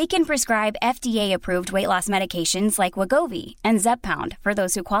journey. They can prescribe FDA-approved weight loss medications like Wegovy and Zepbound for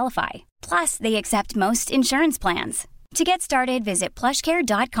those who qualify. Plus, they accept most insurance plans. To get started, visit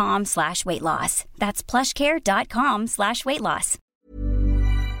plushcare.com/weightloss. That's plushcare.com/weightloss.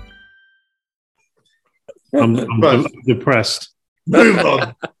 I'm depressed. Move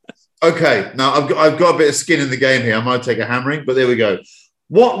on. Okay, now I've got a bit of skin in the game here. I might take a hammering, but there we go.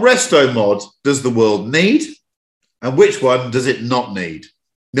 What Restomod does the world need, and which one does it not need?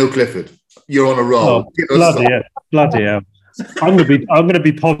 Neil Clifford, you're on a roll. Oh, bloody hell. I'm going to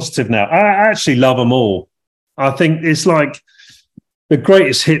be positive now. I actually love them all. I think it's like the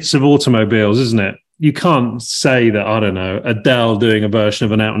greatest hits of automobiles, isn't it? You can't say that, I don't know, Adele doing a version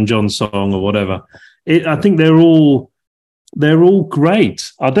of an Elton John song or whatever. I think they're all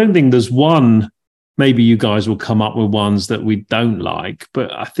great. I don't think there's one. Maybe you guys will come up with ones that we don't like,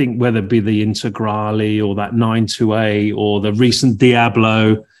 but I think whether it be the Integrale or that 928 or the recent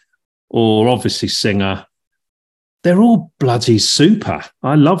Diablo or obviously Singer, they're all bloody super.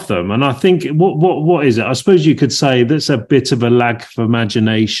 I love them. And I think, what is it? I suppose you could say that's a bit of a lack of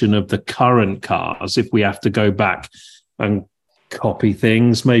imagination of the current cars. If we have to go back and copy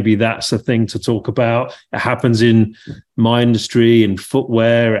things, maybe that's a thing to talk about. It happens in my industry, in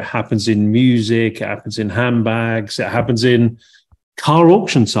footwear. It happens in music. It happens in handbags. It happens in car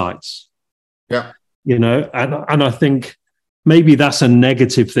auction sites. Yeah. And I think maybe that's a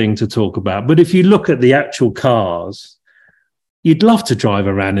negative thing to talk about. But if you look at the actual cars, you'd love to drive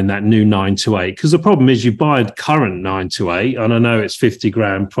around in that new 928, because the problem is you buy a current 928, and I know it's 50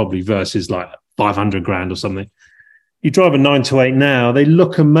 grand probably versus like 500 grand or something. You drive a 928 now, they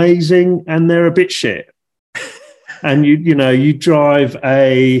look amazing and they're a bit shit. And you drive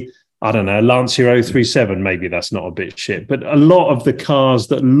a, I don't know, Lancia 037, maybe that's not a bit shit, but a lot of the cars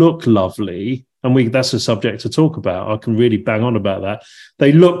that look lovely, and that's a subject to talk about. I can really bang on about that.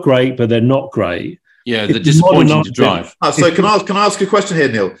 They look great, but they're not great. Yeah, they're disappointing to drive. So can I ask a question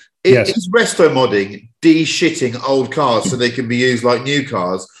here, Neil? Is resto-modding de-shitting old cars so they can be used like new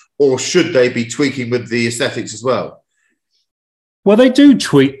cars, or should they be tweaking with the aesthetics as well? Well, they do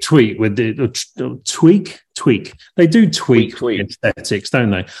tweak with the tweak. They do tweak aesthetics, don't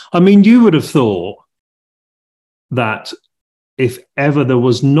they? I mean, you would have thought that if ever there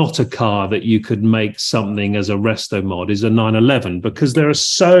was not a car that you could make something as a resto mod, is a 911, because there are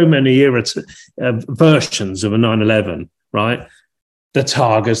so many versions of a 911, right? The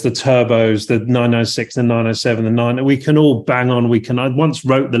Targas, the Turbos, the 906, the 907, the 9. We can all bang on. I once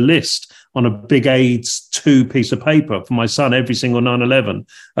wrote the list on a big A2 piece of paper for my son, every single 911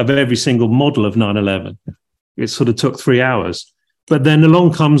 of every single model of 911. It sort of took 3 hours. But then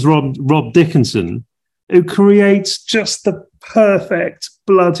along comes Rob Dickinson, who creates just the perfect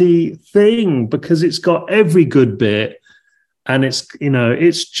bloody thing, because it's got every good bit and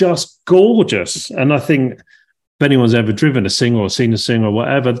it's just gorgeous. And I think if anyone's ever driven a Singer or seen a Singer or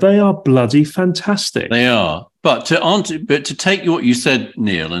whatever, they are bloody fantastic. They are. But to take what you said,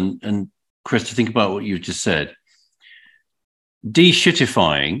 Neil, and Chris, to think about what you just said,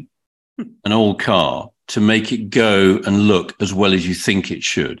 de-shitifying an old car to make it go and look as well as you think it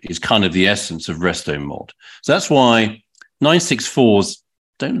should is kind of the essence of Restomod. So that's why 964s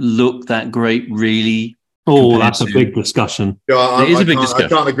don't look that great, really. Oh, that's a big discussion. Yeah, it is a big discussion. I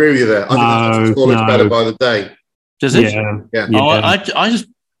can't agree with you there. I think it's better by the day. Does it? Yeah. Oh, I just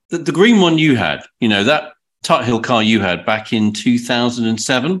the green one you had, that Tut Hill car you had back in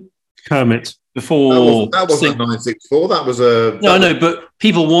 2007. Kermit. Before that wasn't a 964. That was a no. But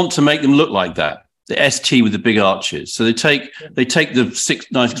people want to make them look like that. The ST with the big arches. So they take the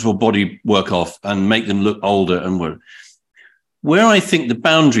 964 body work off and make them look older and where I think the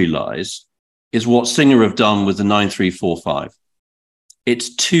boundary lies is what Singer have done with the 9345.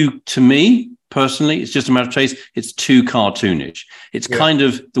 It's to me personally, it's just a matter of taste. It's too cartoonish. It's kind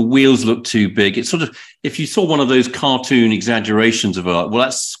of, the wheels look too big. It's sort of, if you saw one of those cartoon exaggerations of art, well,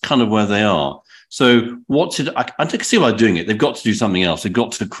 that's kind of where they are. So I can see why they're doing it. They've got to do something else. They've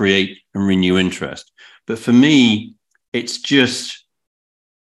got to create and renew interest. But for me, it's just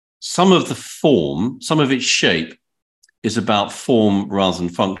some of the form, some of its shape is about form rather than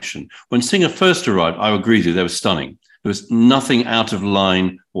function. When Singer first arrived, I agree with you, they were stunning. There was nothing out of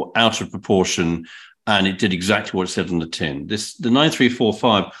line or out of proportion, and it did exactly what it said on the tin. The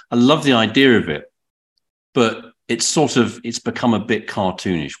 9345, I love the idea of it, but it's become a bit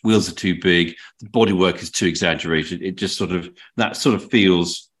cartoonish. Wheels are too big, the bodywork is too exaggerated. It just that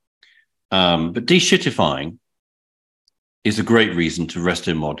feels, but de-shitifying is a great reason to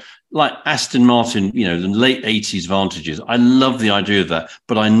Restomod. Like Aston Martin, the late 80s Vantages. I love the idea of that,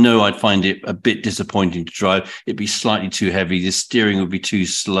 but I know I'd find it a bit disappointing to drive. It'd be slightly too heavy. The steering would be too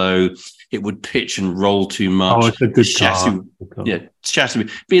slow. It would pitch and roll too much. Oh, it's a good chassis. Yeah, chassis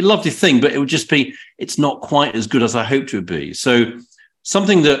would be a lovely thing, but it would just be, it's not quite as good as I hoped it would be. So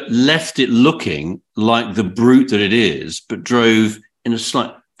something that left it looking like the brute that it is, but drove in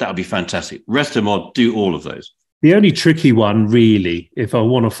that would be fantastic. Restomod, do all of those. The only tricky one, really, if I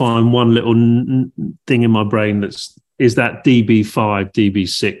want to find one little thing in my brain is that DB5,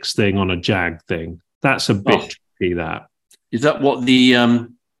 DB6 thing on a Jag thing. That's a bit tricky, that. Is that what the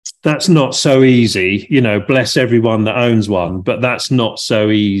that's not so easy. Bless everyone that owns one, but that's not so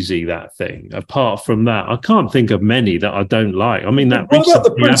easy, that thing. Apart from that, I can't think of many that I don't like. I mean, that. What about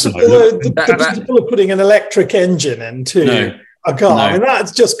the principle of putting an electric engine into a car? No. I mean,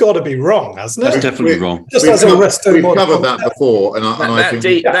 that's just got to be wrong, hasn't it? That's definitely wrong. Just as a Restomod. We've covered that before, and I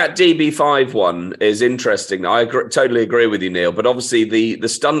think that DB5 one is interesting. I totally agree with you, Neil. But obviously, the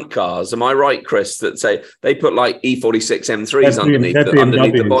stunt cars. Am I right, Chris? That say they put like E46 M3s underneath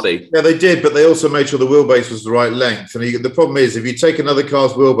the body. Yeah, they did, but they also made sure the wheelbase was the right length. And the problem is, if you take another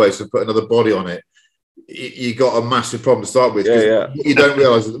car's wheelbase and put another body on it, you got a massive problem to start with. You don't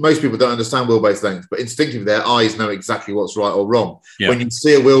realise that most people don't understand wheelbase length, but instinctively their eyes know exactly what's right or wrong. Yeah. When you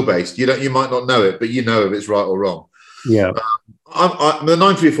see a wheelbase, you might not know it, but you know if it's right or wrong. Yeah. The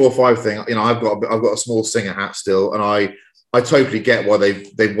 9345 thing, I've got a small Singer hat still, and I totally get why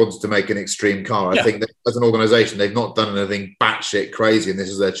they've wanted to make an extreme car. I think that as an organisation, they've not done anything batshit crazy, and this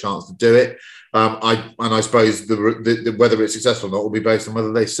is their chance to do it. I suppose the whether it's successful or not will be based on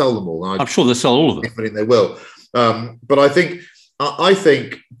whether they sell them all. I'm sure they'll sell all of them. I think they will. But I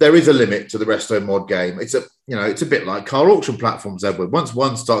think there is a limit to the Restomod game. It's a bit like car auction platforms, Edward. Once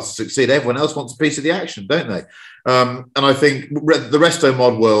one starts to succeed, everyone else wants a piece of the action, don't they? And I think the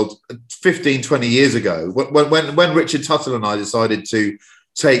Restomod world 15, 20 years ago, when Richard Tuttle and I decided to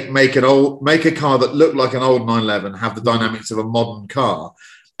make a car that looked like an old 911, have the dynamics of a modern car,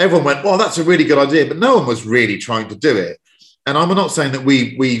 everyone went, well, that's a really good idea, but no one was really trying to do it. And I'm not saying that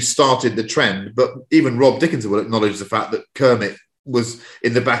we started the trend, but even Rob Dickinson will acknowledge the fact that Kermit was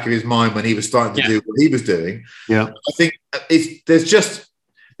in the back of his mind when he was starting to do what he was doing. Yeah, I think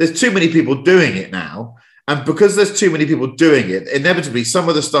there's too many people doing it now, and because there's too many people doing it, inevitably some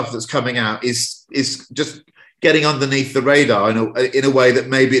of the stuff that's coming out is just getting underneath the radar in a way that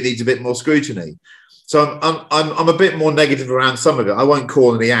maybe it needs a bit more scrutiny. So I'm a bit more negative around some of it. I won't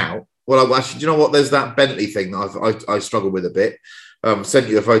call any out. Well, actually, do you know what? There's that Bentley thing that I struggle with a bit. Sent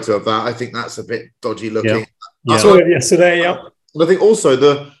you a photo of that. I think that's a bit dodgy looking. I saw it yesterday. Yeah. And I think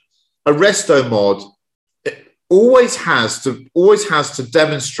also a Restomod always has to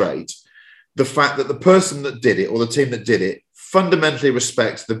demonstrate the fact that the person that did it or the team that did it fundamentally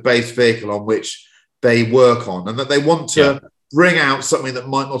respects the base vehicle on which they work on, and that they want to bring out something that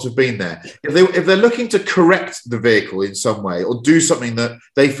might not have been there. If they're looking to correct the vehicle in some way or do something that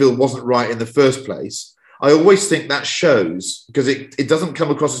they feel wasn't right in the first place, I always think that shows, because it doesn't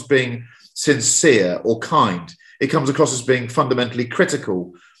come across as being sincere or kind. It comes across as being fundamentally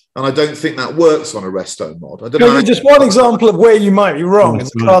critical. And I don't think that works on a Restomod. I don't know. Just one example of where you might be wrong is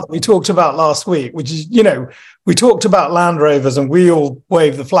the car that we talked about last week, which is, we talked about Land Rovers and we all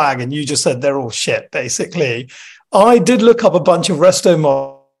waved the flag and you just said they're all shit, basically. I did look up a bunch of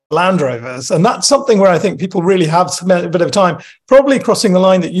Restomod Land Rovers, and that's something where I think people really have spent a bit of time probably crossing the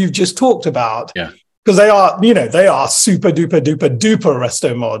line that you've just talked about. Yeah. Because they are super duper duper duper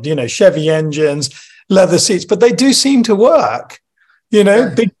Restomod, Chevy engines, leather seats, but they do seem to work.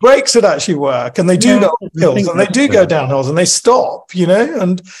 Big brakes that actually work, and they do go up hills and they do go down hills and they stop,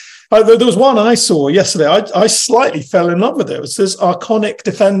 and there was one I saw yesterday. I slightly fell in love with it. It was this Arconic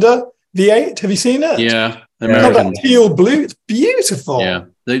Defender V8. Have you seen it? Yeah. That teal blue. It's beautiful. Yeah.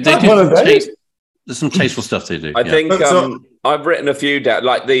 They do there's some tasteful stuff they do. I think I've written a few down,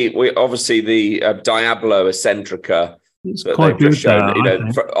 like the Diablo Eccentrica. It's quite good.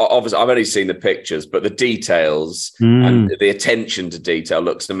 Obviously, I've only seen the pictures, but the details and the attention to detail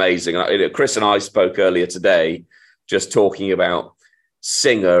looks amazing. Chris and I spoke earlier today, just talking about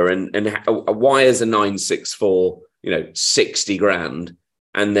Singer and why is a 964, 60 grand,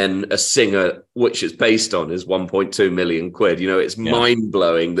 and then a Singer, which it's based on, is 1.2 million quid. It's mind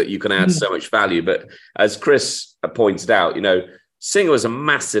blowing that you can add so much value. But as Chris pointed out, Singer was a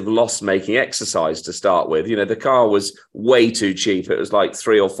massive loss-making exercise to start with. The car was way too cheap. It was like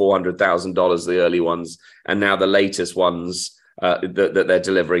 $300,000 or $400,000, the early ones, and now the latest ones that they're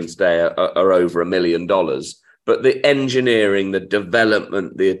delivering today are over $1 million. But the engineering, the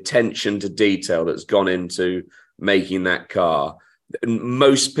development, the attention to detail that's gone into making that car,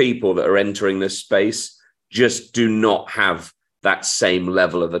 most people that are entering this space just do not have that same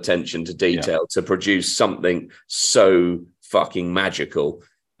level of attention to detail to produce something so fucking magical.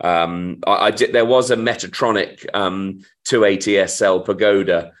 There was a Metatronic 280 SL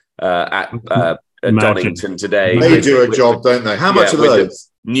Pagoda at Donington today. They do a job, don't they? How much are those?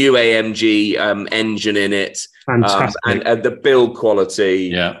 New AMG engine in it. Fantastic. And the build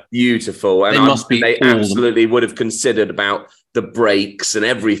quality, beautiful. And they absolutely would have considered about the brakes and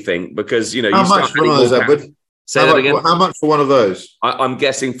everything, because how much for one of those, Edward? Say that again. How much for one of those? I'm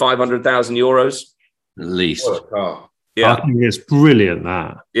guessing 500,000 euros at least. What a car. Yeah. I think it's brilliant,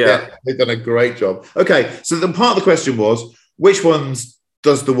 that. Yeah. They've done a great job. Okay, so the part of the question was, which ones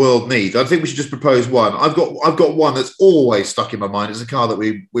does the world need? I think we should just propose one. I've got one that's always stuck in my mind. It's a car that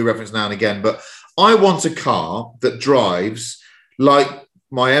we reference now and again, but I want a car that drives like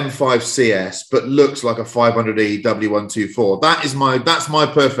my M5 CS, but looks like a 500e W124. That's my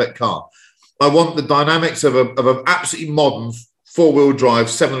perfect car. I want the dynamics of an absolutely modern four-wheel drive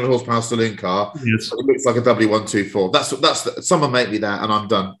 700 horsepower saloon car. Yes. It looks like a W124. Someone make me that, and I'm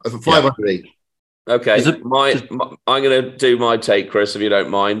done. 500e. Okay, I'm going to do my take, Chris, if you don't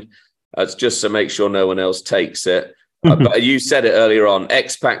mind. It's just to make sure no one else takes it. But you said it earlier on,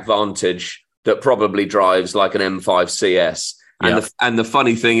 X-Pac Vantage that probably drives like an M5 CS. And the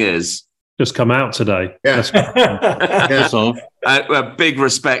funny thing is, just come out today. Yeah. A big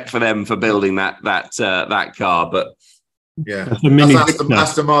respect for them for building that car. But yeah, that's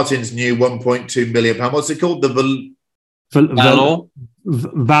Aston Martin's new £1.2 million. What's it called? The Valor.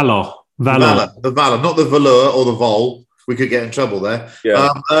 The Valor, not the Valor or the Vol. We could get in trouble there. Yeah.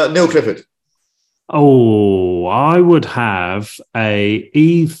 Neil Clifford. Oh, I would have a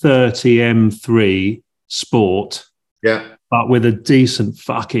E30 M3 Sport. Yeah. But with a decent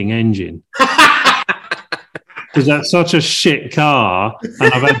fucking engine. Because that's such a shit car,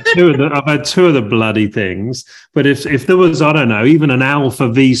 and I've had two of the bloody things. But if there was, I don't know, even an Alpha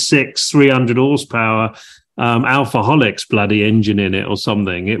V6 300 horsepower Alphaholics bloody engine in it or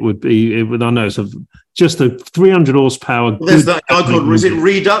something, it would. I know it's just a 300 horsepower. Well, there's that guy called, is it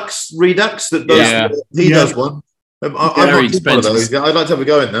Redux that does. He does one. Very expensive. I'd like to have a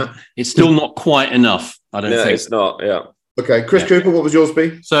go in that. It's still not quite enough. I don't think it's not. Yeah. Okay, Chris Cooper, what was yours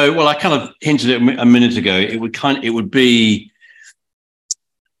be? So, well, I kind of hinted it a minute ago. It would be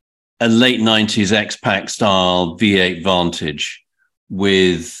a late 90s X-Pac style V8 Vantage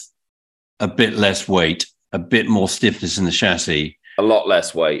with a bit less weight, a bit more stiffness in the chassis. A lot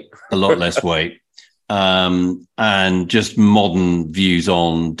less weight. And just modern views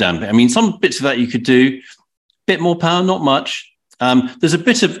on damping. I mean, some bits of that you could do. Bit more power, not much. There's a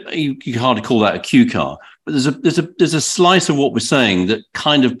bit of, you can hardly call that a Q car, but there's a slice of what we're saying that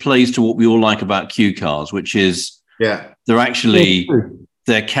kind of plays to what we all like about Q cars, which is they're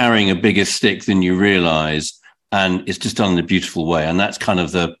carrying a bigger stick than you realize, and it's just done in a beautiful way. And that's kind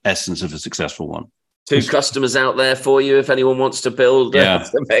of the essence of a successful one. Two customers out there for you if anyone wants to build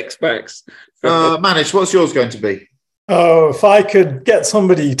some X-Pacs. Manish, what's yours going to be? Oh, if I could get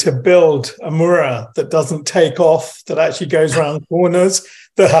somebody to build a Mura that doesn't take off, that actually goes around corners,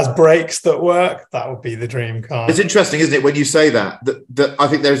 that has brakes that work, that would be the dream car. It's interesting, isn't it, when you say that I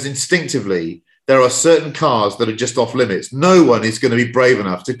think there are certain cars that are just off limits. No one is going to be brave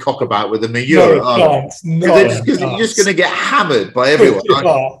enough to cock about with a Miura. Because you're just going to get hammered by everyone.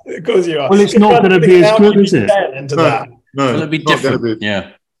 Of course you are. Well, it's not going to be as good, is it? No, it'll be different.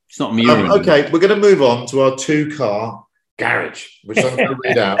 Yeah. It's not Miura. Okay, we're going to move on to our two-car garage, which I'm going to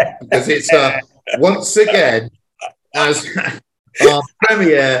read out because it's once again, as our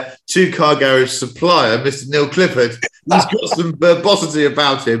premier two-car garage supplier, Mr. Neil Clifford, he's got some verbosity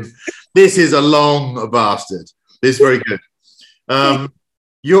about him. This is a long bastard. This is very good.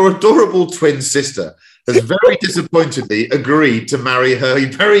 Your adorable twin sister has very disappointedly agreed to marry her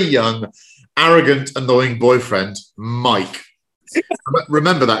very young, arrogant, annoying boyfriend, Mike.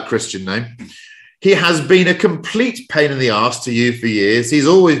 Remember that Christian name. He has been a complete pain in the arse to you for years. He's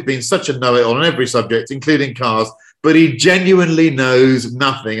always been such a know-it-all on every subject, including cars, but he genuinely knows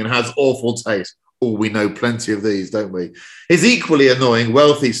nothing and has awful taste. Oh, we know plenty of these, don't we? His equally annoying,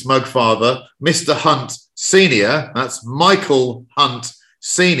 wealthy, smug father, Mr. Hunt Sr., that's Michael Hunt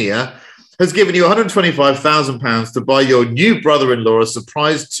Sr., has given you £125,000 to buy your new brother-in-law a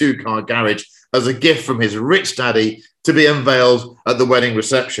surprise two-car garage as a gift from his rich daddy to be unveiled at the wedding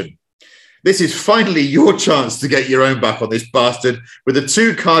reception. This is finally your chance to get your own back on this bastard with a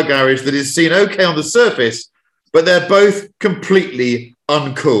two-car garage that is seen okay on the surface, but they're both completely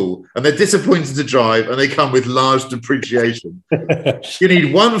uncool and they're disappointing to drive and they come with large depreciation. You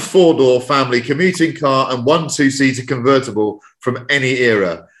need one four-door family commuting car and one two-seater convertible from any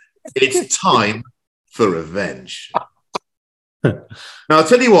era. It's time for revenge. Now, I'll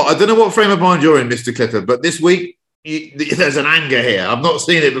tell you what, I don't know what frame of mind you're in, Mr. Clifford, but this week, there's an anger here. I've not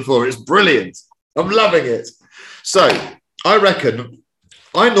seen it before. It's brilliant. I'm loving it. So I reckon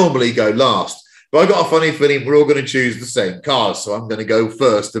I normally go last, but I got a funny feeling we're all going to choose the same cars. So I'm going to go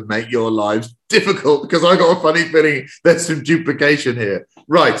first and make your lives difficult because I got a funny feeling there's some duplication here.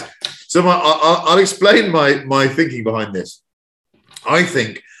 Right. So I'll explain my thinking behind this. I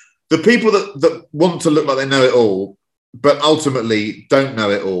think the people that want to look like they know it all, but ultimately don't know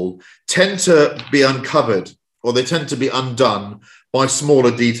it all, tend to be uncovered or they tend to be undone by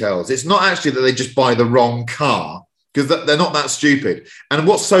smaller details. It's not actually that they just buy the wrong car, because they're not that stupid. And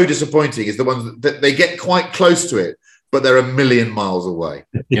what's so disappointing is the ones that they get quite close to it, but they're a million miles away.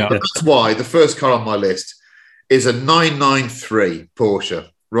 Yeah, that's why the first car on my list is a 993 Porsche,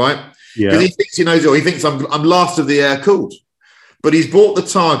 right? Yeah. Because he thinks he knows it all. He thinks I'm last of the air cooled. But he's bought the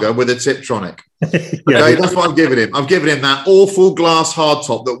Targa with a Tiptronic. Okay, that's what I'm giving him. I'm giving him that awful glass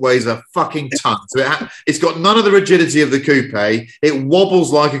hardtop that weighs a fucking ton. So it's got none of the rigidity of the coupe. It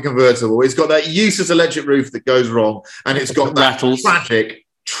wobbles like a convertible. It's got that useless electric roof that goes wrong. And it's got that tragic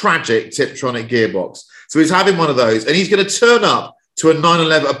Tiptronic gearbox. So he's having one of those. And he's going to turn up to a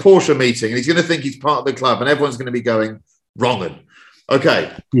 911, a Porsche meeting. And he's going to think he's part of the club. And everyone's going to be going, wrong.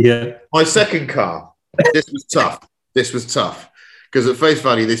 Okay. Yeah. My second car. This was tough. Because at face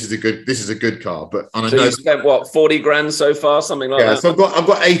value, this is a good car. But and so you spent what, 40 grand so far, something like that? So I've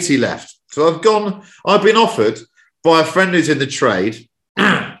got 80 left. So I've been offered by a friend who's in the trade.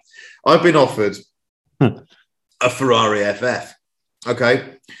 I've been offered a Ferrari FF.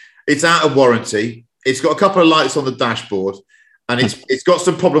 Okay, it's out of warranty. It's got a couple of lights on the dashboard, and it's got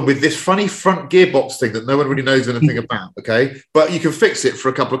some problem with this funny front gearbox thing that no one really knows anything about. Okay, but you can fix it for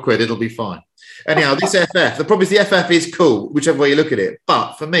a couple of quid. It'll be fine. Anyhow, this FF, the problem is the FF is cool, whichever way you look at it.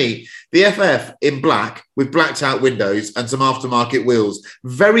 But for me, the FF in black with blacked out windows and some aftermarket wheels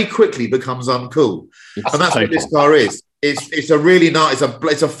very quickly becomes uncool. And that's what this car is. It's a really nice,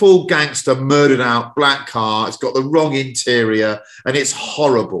 it's a full gangster murdered out black car. It's got the wrong interior and it's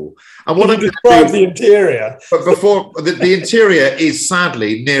horrible. And what I'm going to do, the interior. But before the interior is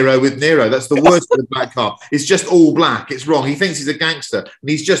sadly Nero with Nero. That's the worst of the black car. It's just all black. It's wrong. He thinks he's a gangster and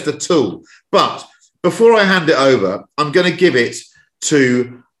he's just a tool. But before I hand it over, I'm going to give it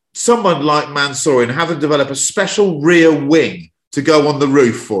to someone like Mansouri and have them develop a special rear wing to go on the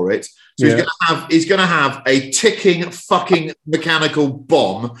roof for it. So he's going to have a ticking fucking mechanical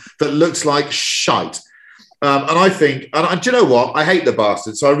bomb that looks like shite. And I think, and do you know what? I hate the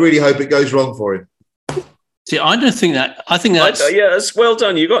bastard, so I really hope it goes wrong for him. See, I don't think that. I think that's that's well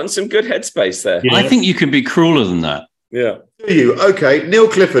done. You got in some good headspace there. Yeah. I think you can be crueler than that. Yeah. Do you? Okay, Neil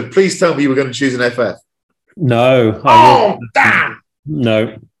Clifford, please tell me you were going to choose an FF. No. Damn!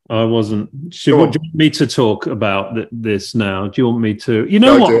 No, I wasn't. Do you want me to talk about this now? Do you want me to? You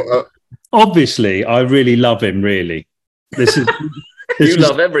know what? Obviously, I really love him. Really, this is. You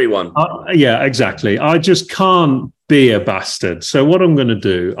love everyone. Yeah, exactly. I just can't be a bastard. So what I'm going to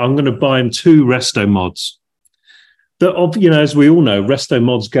do, I'm going to buy him 2 Restomods. That, as we all know,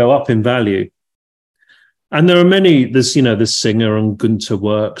 Restomods go up in value. And there are many. There's Singer and Gunter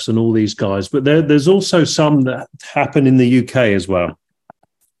Works and all these guys, but there's also some that happen in the UK as well.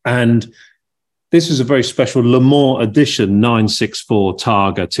 And this is a very special Le Mans edition 964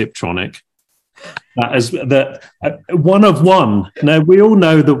 Targa Tiptronic. That one of one. Now, we all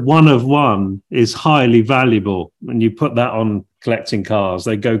know that one of one is highly valuable. When you put that on collecting cars,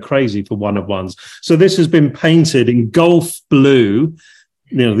 they go crazy for one of ones. So this has been painted in Gulf blue,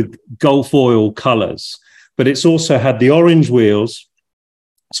 the Gulf oil colours, but it's also had the orange wheels.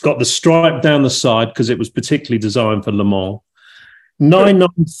 It's got the stripe down the side because it was particularly designed for Le Mans.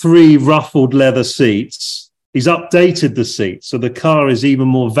 993 ruffled leather seats. He's updated the seats, so the car is even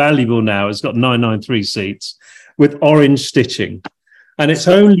more valuable now. It's got 993 seats with orange stitching, and it's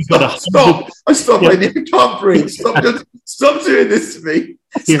only got a... Stop! I can't breathe. Stop doing this to me.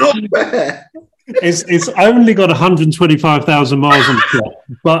 It's not fair. It's only got 125,000 miles on the clock,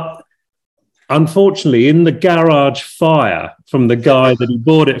 but unfortunately, in the garage fire from the guy that he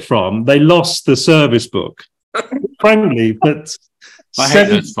bought it from, they lost the service book. Frankly, but... I hate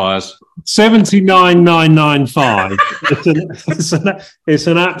those fires. 79,995. It's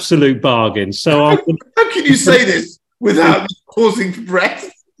an absolute bargain. So how can you say this without pausing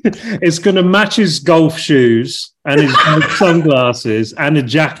breath? It's going to match his golf shoes and his sunglasses and a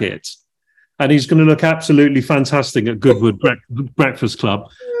jacket, and he's going to look absolutely fantastic at Goodwood Breakfast Club.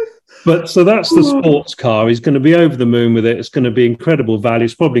 But so that's the sports car. He's going to be over the moon with it. It's going to be incredible value.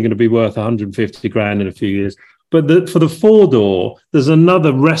 It's probably going to be worth 150 grand in a few years. But for the 4-door, there's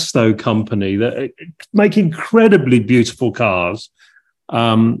another Resto company that make incredibly beautiful cars,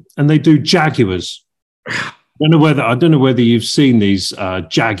 and they do Jaguars. I don't know whether you've seen these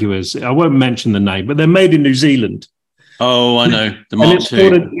Jaguars. I won't mention the name, but they're made in New Zealand. Oh, I know the Mark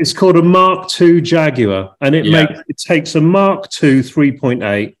II. It's called a Mark II Jaguar, and it takes a Mark II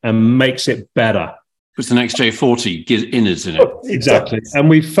 3.8 and makes it better. Puts an XJ40 innards in it. Exactly. And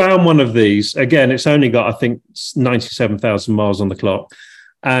we found one of these. Again, it's only got, I think, 97,000 miles on the clock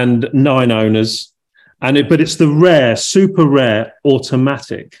and 9 owners. But it's the super rare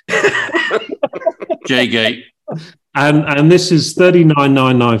automatic. J-Gate. And this is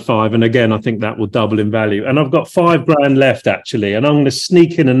 39,995, and again, I think that will double in value. And I've got $5,000 left actually, and I'm going to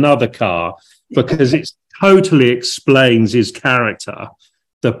sneak in another car because it totally explains his character.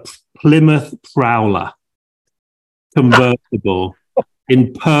 The Plymouth Prowler, convertible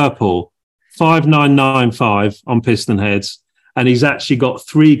in purple, 5,995 on piston heads, and he's actually got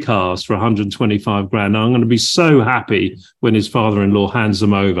 3 cars for 125 grand. Now, I'm going to be so happy when his father-in-law hands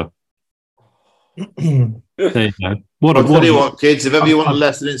them over. There you go. I'll tell you what, kids, if ever you want a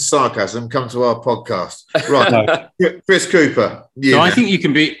lesson in sarcasm, come to our podcast. Right. Chris Cooper. I think you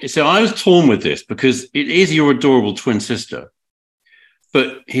can be... So I was torn with this because it is your adorable twin sister,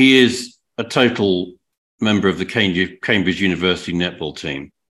 but he is a total member of the Cambridge University netball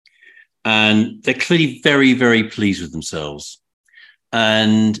team. And they're clearly very, very pleased with themselves.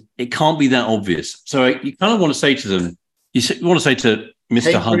 And it can't be that obvious. So you kind of want to say to them, you want to say to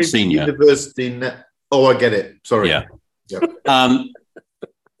Mr. Hunt Senior. University I get it. Sorry. Yeah. Yep.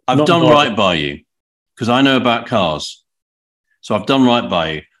 I've done right by you because I know about cars. So I've done right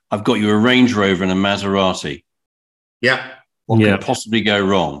by you. I've got you a Range Rover and a Maserati. Yeah. What could possibly go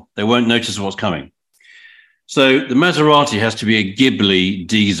wrong? They won't notice what's coming. So the Maserati has to be a Ghibli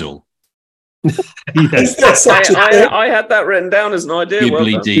diesel. Yes. I had that written down as an idea.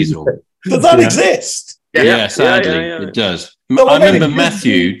 Ghibli diesel. Does that exist? Yeah, sadly, it does. I remember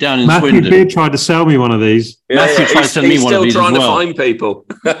Matthew down in Swindon. Matthew tried to sell me one of these. Matthew tried to sell me one of these as well. He's still trying to find people.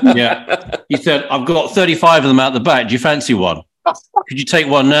 Yeah. He said, I've got 35 of them out the back. Do you fancy one? Could you take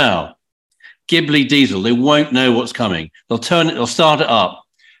one now? Ghibli diesel. They won't know what's coming. They'll start it up,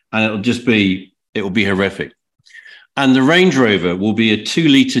 and it will be horrific. And the Range Rover will be a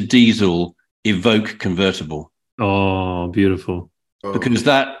 2-litre diesel Evoque convertible. Oh, beautiful. Because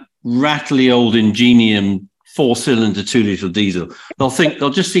that rattly old Ingenium 4-cylinder 2-litre diesel, they'll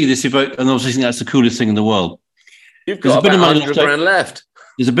just see this Evoque and they'll just think that's the coolest thing in the world. You've got a bit of money left.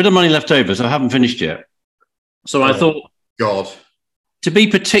 There's a bit of money left over, so I haven't finished yet. So I thought, God, to be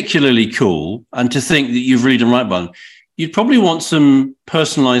particularly cool and to think that you've really done right by them, you'd probably want some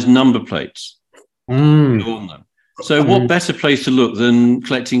personalised number plates on them. So what better place to look than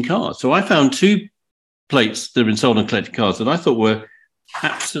collecting cars? So I found 2 plates that have been sold on collecting cars that I thought were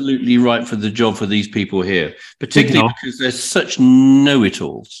absolutely right for the job for these people here, particularly because they're such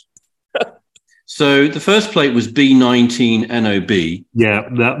know-it-alls. So the first plate was B19NOB. Yeah,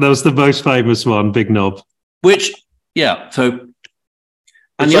 that was the most famous one, Big Knob. And the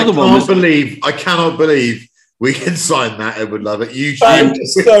other one was... I cannot believe we can sign that, Edward Lovett. You should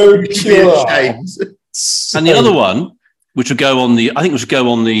so pure. And the other one, which would go on the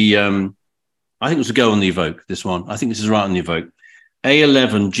Evoque, this one. I think this is right on the Evoque.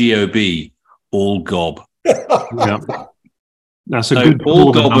 A11 GOB, all gob. Yeah. That's a good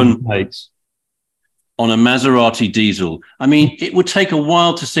all gob on a Maserati diesel. I mean, it would take a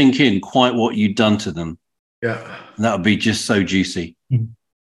while to sink in quite what you'd done to them. Yeah. And that would be just so juicy.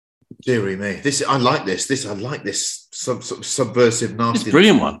 Dearie me. I like this subversive, nasty. It's a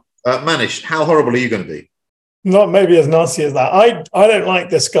brilliant one. Manish, how horrible are you going to be? Not maybe as nasty as that. I don't like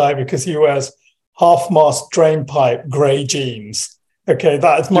this guy because he wears half-mast drainpipe grey jeans. Okay,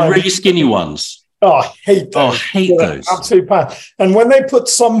 that's the really skinny ones. Oh, I hate those. Oh, I hate those. Absolute bad. And when they put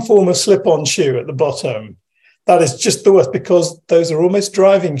some form of slip-on shoe at the bottom, that is just the worst because those are almost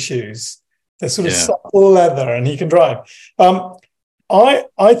driving shoes. They're sort of supple leather, and he can drive.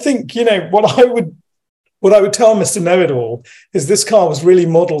 I think what I would tell Mr. Know-It-All is this car was really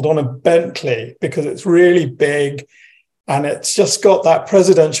modelled on a Bentley because it's really big and it's just got that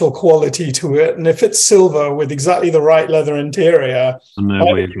presidential quality to it. And if it's silver with exactly the right leather interior,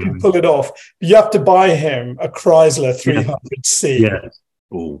 you can pull it off. You have to buy him a Chrysler 300C. Yeah.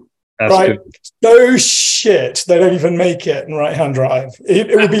 Ooh, that's right? Good. No shit. They don't even make it in right-hand drive.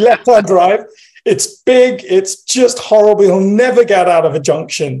 It would be left-hand drive. It's big. It's just horrible. He'll never get out of a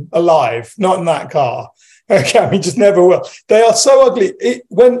junction alive. Not in that car. Okay, he just never will. They are so ugly.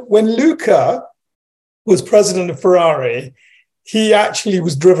 When Luca was president of Ferrari, he actually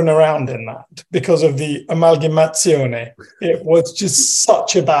was driven around in that because of the amalgamazione. It was just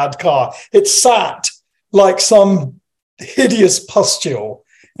such a bad car. It sat like some hideous pustule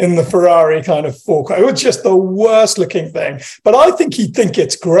in the Ferrari kind of forecourt. It was just the worst looking thing. But I think he'd think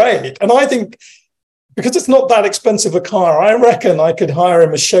it's great. And I think because it's not that expensive a car, I reckon I could hire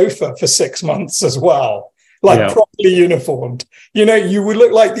him a chauffeur for 6 months as well. Properly uniformed. You would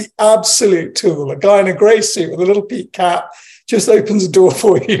look like the absolute tool. A guy in a grey suit with a little peak cap just opens the door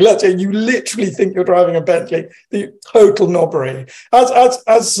for you. You literally think you're driving a Bentley. The total knobbery.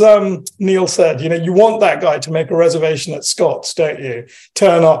 As Neil said, you want that guy to make a reservation at Scott's, don't you?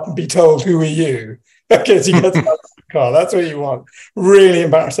 Turn up and be told, who are you? Okay, so you get the car. That's what you want. Really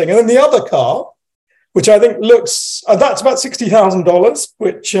embarrassing. And then the other car, which I think looks, that's about $60,000,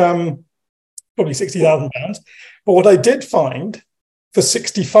 which probably £60,000. But what I did find for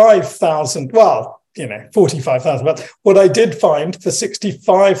 65,000, well, £45,000. But what I did find for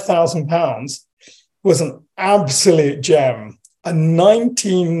 £65,000 was an absolute gem, a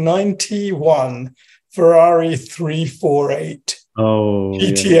 1991 Ferrari 348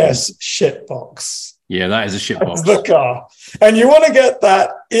 GTS shitbox. Yeah, that is a shitbox. That's the car. And you want to get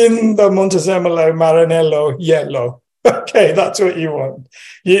that in the Montezemolo Maranello yellow. Okay, that's what you want.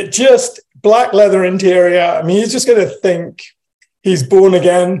 You just black leather interior. I mean, he's just going to think he's born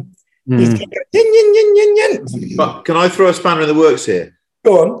again. He's going to go, yin, yin, yin, yin, yin. But can I throw a spanner in the works here?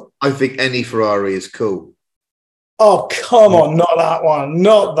 Go on. I think any Ferrari is cool. Oh, come on. Not that one.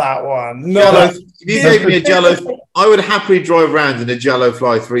 Not that one. If you gave me a Giallo, I would happily drive around in a Giallo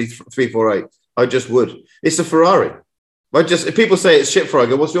Fly 348. I just would. It's a Ferrari. If people say it's shit Ferrari, I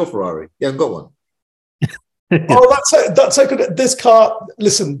go, what's your Ferrari? You haven't got one. That's so good. This car,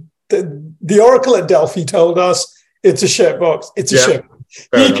 listen, the Oracle at Delphi told us it's a shitbox. It's a shit.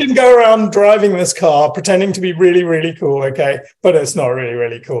 He can go around driving this car, pretending to be really, really cool, okay? But it's not really,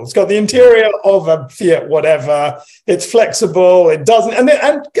 really cool. It's got the interior of a Fiat whatever. It's flexible. It doesn't... And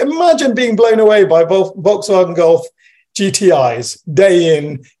imagine being blown away by Volkswagen Golf GTIs day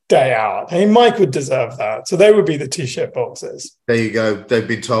in, day out. I mean, Mike would deserve that. So they would be the two shitboxes. There you go. They've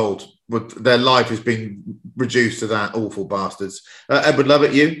been told. Their life has been reduced to that, awful bastards. Edward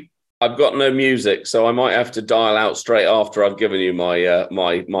Lovett, you? I've got no music, so I might have to dial out straight after I've given you my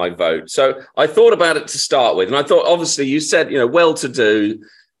my vote. So I thought about it to start with, and I thought, obviously, you said, well-to-do,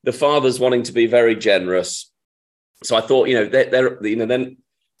 the father's wanting to be very generous. So I thought, then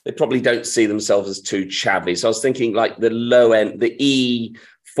they probably don't see themselves as too chavvy. So I was thinking like the low end, the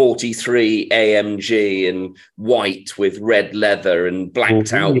E43 AMG in white with red leather and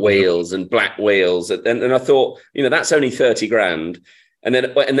blacked out wheels and black wheels. And I thought, that's only 30 grand. And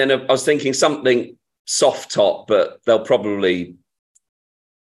then I was thinking something soft top, but they'll probably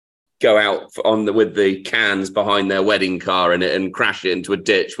go out with the cans behind their wedding car in it and crash it into a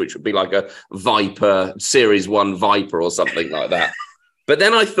ditch, which would be like a Viper, Series 1 Viper or something like that. But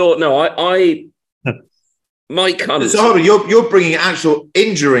then I thought, no, my cunt. So you're bringing actual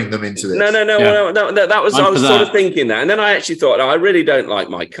injuring them into this. No. That was, I was sort of thinking that. And then I actually thought, no, I really don't like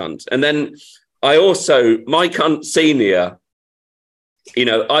my cunt. And then my cunt senior,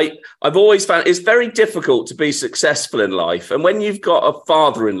 I've always found it's very difficult to be successful in life. And when you've got a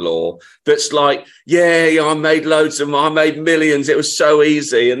father-in-law that's like, I made I made millions. It was so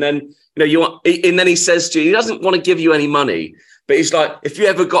easy. And then, and then he says to you, he doesn't want to give you any money, but he's like, if you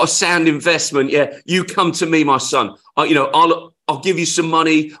ever got a sound investment, you come to me, my son. I'll give you some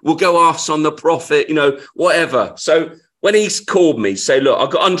money. We'll go arse on the profit, whatever. So when he's called me, say, look, I've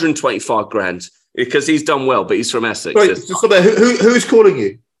got 125 grand. Because he's done well, but he's from Essex. Wait, who's calling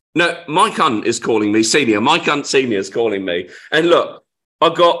you? No, my cunt is calling me senior. My cunt senior is calling me. And look,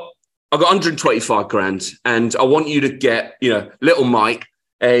 I've got 125 grand, and I want you to get, little Mike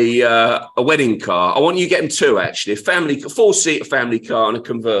a wedding car. I want you to get him two, actually, a 4-seater family car and a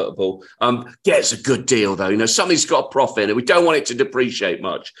convertible. It's a good deal though. Something's got a profit, and we don't want it to depreciate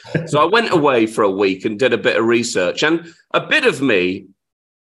much. So I went away for a week and did a bit of research, and a bit of me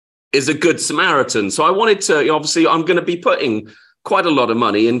is a good Samaritan. So I wanted to, obviously, I'm going to be putting quite a lot of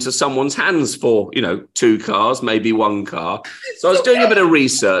money into someone's hands for, 2 cars, maybe 1 car. So I was doing a bit of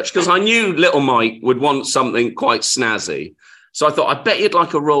research because I knew little Mike would want something quite snazzy. So I thought, I bet you'd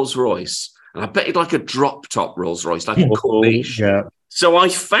like a Rolls Royce, and I bet you'd like a drop top Rolls Royce, like a Corniche. Yeah. So I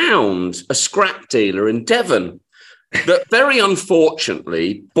found a scrap dealer in Devon that very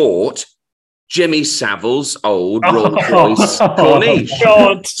unfortunately bought Jimmy Savile's old Rolls Royce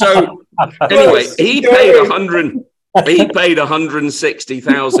Corniche. So anyway, he paid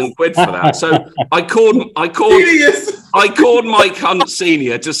 160,000 quid for that. So I called Mike Hunt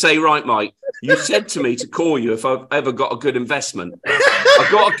Senior to say, right, Mike, you said to me to call you if I've ever got a good investment. I've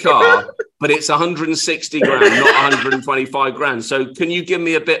got a car, but it's 160 grand, not 125 grand. So can you give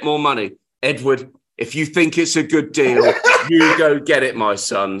me a bit more money? Edward, if you think it's a good deal, you go get it, my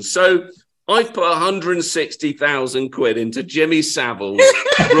son. So I've put 160,000 quid into Jimmy Savile's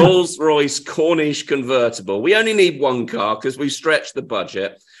Rolls Royce Corniche convertible. We only need 1 car because we stretched the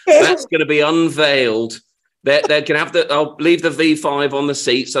budget. That's going to be unveiled. They're going to have I'll leave the V5 on the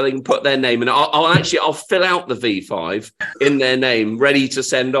seat so they can put their name in. I'll fill out the V5 in their name, ready to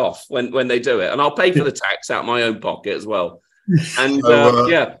send off when they do it, and I'll pay for the tax out of my own pocket as well. And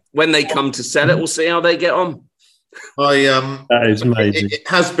when they come to sell it, we'll see how they get on. That is amazing. It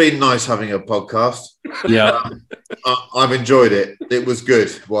has been nice having a podcast. Yeah. I've enjoyed it. It was good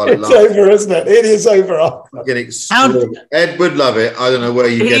while it It's lasted. over, isn't it? It is over. Ed would love it. I don't know where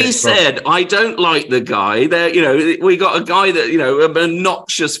you get it He from. said, I don't like the guy. We got a guy that, an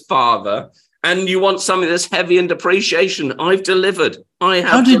obnoxious father, and you want something that's heavy in depreciation. I've delivered.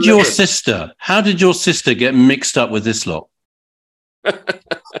 How did your sister get mixed up with this lot?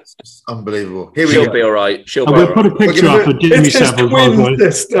 It's unbelievable. She'll be all right. We'll put a picture up of Jimmy Savile.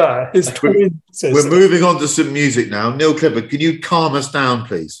 His twin sister. We're moving on to some music now. Neil Clifford, can you calm us down,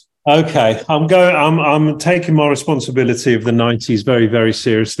 please? Okay, I'm taking my responsibility of the 90s very, very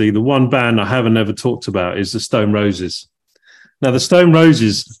seriously. The one band I haven't ever talked about is the Stone Roses. Now, the Stone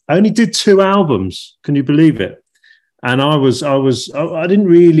Roses only did 2 albums. Can you believe it? And I don't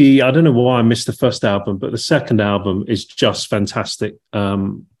know why I missed the first album, but the second album is just fantastic.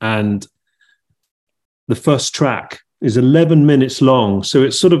 And the first track is 11 minutes long. So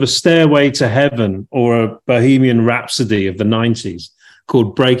it's sort of a stairway to heaven or a Bohemian Rhapsody of the 90s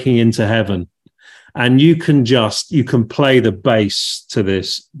called Breaking into Heaven. And you can play the bass to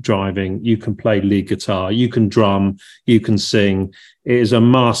this driving. You can play lead guitar, you can drum, you can sing. It is a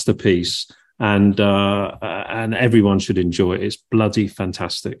masterpiece. And everyone should enjoy it. It's bloody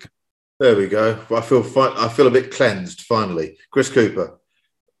fantastic. There we go. I feel a bit cleansed finally. Chris Cooper.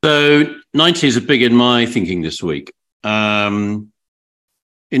 So 90s are big in my thinking this week. In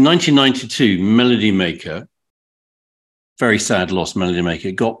 1992, Melody Maker, very sad loss, Melody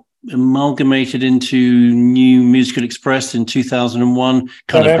Maker, got amalgamated into New Musical Express in 2001.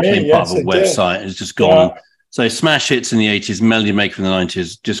 Kind of became part of a website. It's just gone. Yeah. So smash hits in the 80s, Melody Maker in the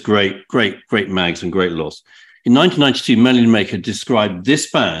 90s, just great mags and great loss. In 1992, Melody Maker described this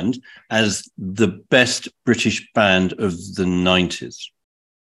band as the best British band of the 90s.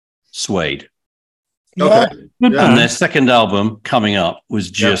 Suede. Okay. Yeah. And their second album coming up was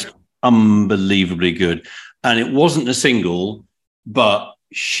just unbelievably good. And it wasn't a single, but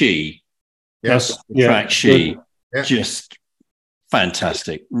just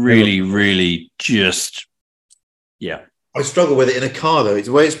fantastic. Really just... Yeah. I struggle with it in a car, though. It's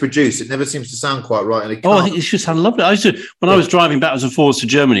the way it's produced. It never seems to sound quite right in a car. Oh, I think it's just sounded lovely. I was driving backwards and forwards to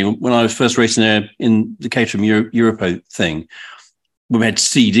Germany when I was first racing there in the Caterham Europa thing, we had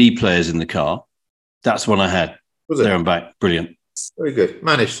CD players in the car. That's one I had. Was it? There and back. Brilliant. Very good.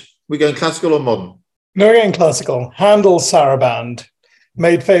 Managed. We going classical or modern? No, we're going classical. Handel's Saraband,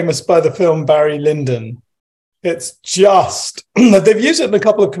 made famous by the film Barry Lyndon. It's just, they've used it in a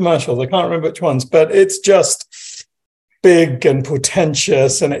couple of commercials. I can't remember which ones, but it's just big and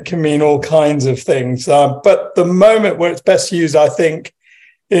pretentious, and it can mean all kinds of things. But the moment where it's best used, I think,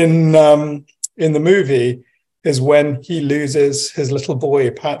 in the movie is when he loses his little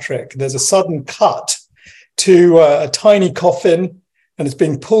boy, Patrick. There's a sudden cut to a tiny coffin, and it's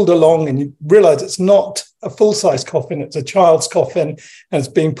being pulled along, and you realize it's not a full-size coffin, it's a child's coffin, and it's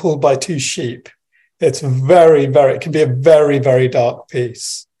being pulled by 2 sheep. It's very, it can be a very, very dark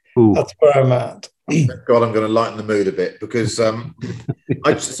piece. Ooh. That's where I'm at. God, I'm going to lighten the mood a bit, because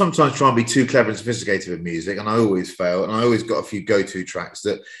I sometimes try and be too clever and sophisticated with music, and I always fail. And I always got a few go-to tracks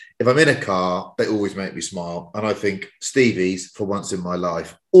that, if I'm in a car, they always make me smile. And I think Stevie's, For Once in My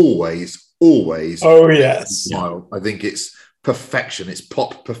Life, always. Oh yes, smile. I think it's perfection. It's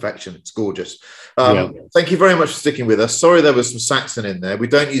pop perfection. It's gorgeous. Thank you very much for sticking with us. Sorry there was some Saxon in there. We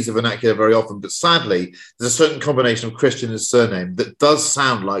don't use the vernacular very often, but sadly, there's a certain combination of Christian and surname that does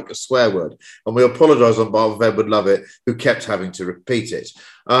sound like a swear word. And we apologise on behalf of Edward Lovett, who kept having to repeat it.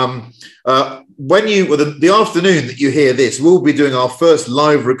 The afternoon that you hear this, we'll be doing our first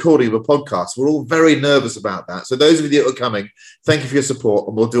live recording of a podcast. We're all very nervous about that. So those of you that are coming, thank you for your support,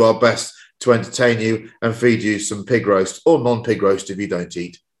 and we'll do our best to entertain you and feed you some pig roast or non-pig roast if you don't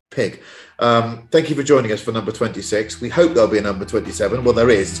eat pig. Thank you for joining us for number 26. We hope there'll be a number 27. Well, there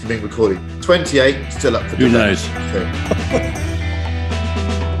is. It's being recorded. 28, still up for who knows?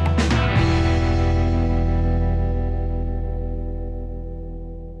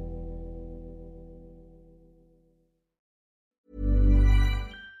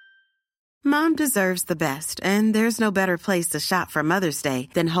 Mom deserves the best, and there's no better place to shop for Mother's Day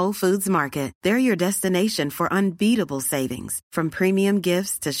than Whole Foods Market. They're your destination for unbeatable savings, from premium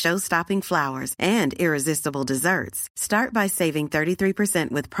gifts to show-stopping flowers and irresistible desserts. Start by saving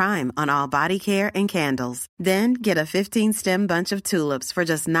 33% with Prime on all body care and candles. Then get a 15-stem bunch of tulips for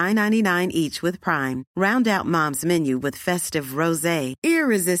just $9.99 each with Prime. Round out Mom's menu with festive rosé,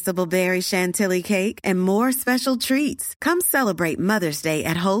 irresistible berry chantilly cake, and more special treats. Come celebrate Mother's Day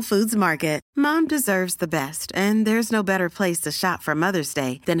at Whole Foods Market. Mom deserves the best, and there's no better place to shop for Mother's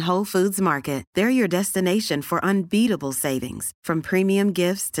Day than Whole Foods Market. They're your destination for unbeatable savings, from premium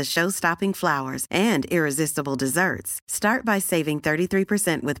gifts to show-stopping flowers and irresistible desserts. Start by saving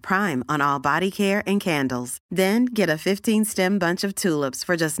 33% with Prime on all body care and candles. Then get a 15-stem bunch of tulips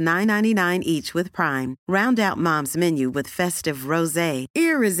for just $9.99 each with Prime. Round out Mom's menu with festive rosé,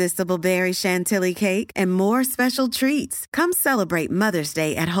 irresistible berry chantilly cake, and more special treats. Come celebrate Mother's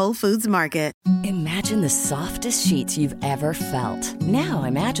Day at Whole Foods Market. Imagine the softest sheets you've ever felt. Now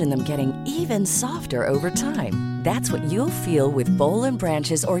imagine them getting even softer over time. That's what you'll feel with Boll &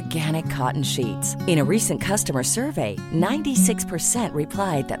 Branch's organic cotton sheets. In a recent customer survey, 96%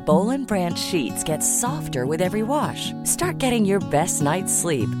 replied that Boll & Branch sheets get softer with every wash. Start getting your best night's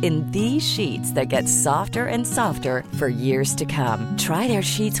sleep in these sheets that get softer and softer for years to come. Try their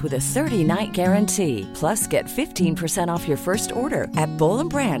sheets with a 30-night guarantee. Plus, get 15% off your first order at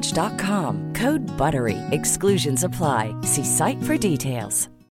bollandbranch.com. Code BUTTERY. Exclusions apply. See site for details.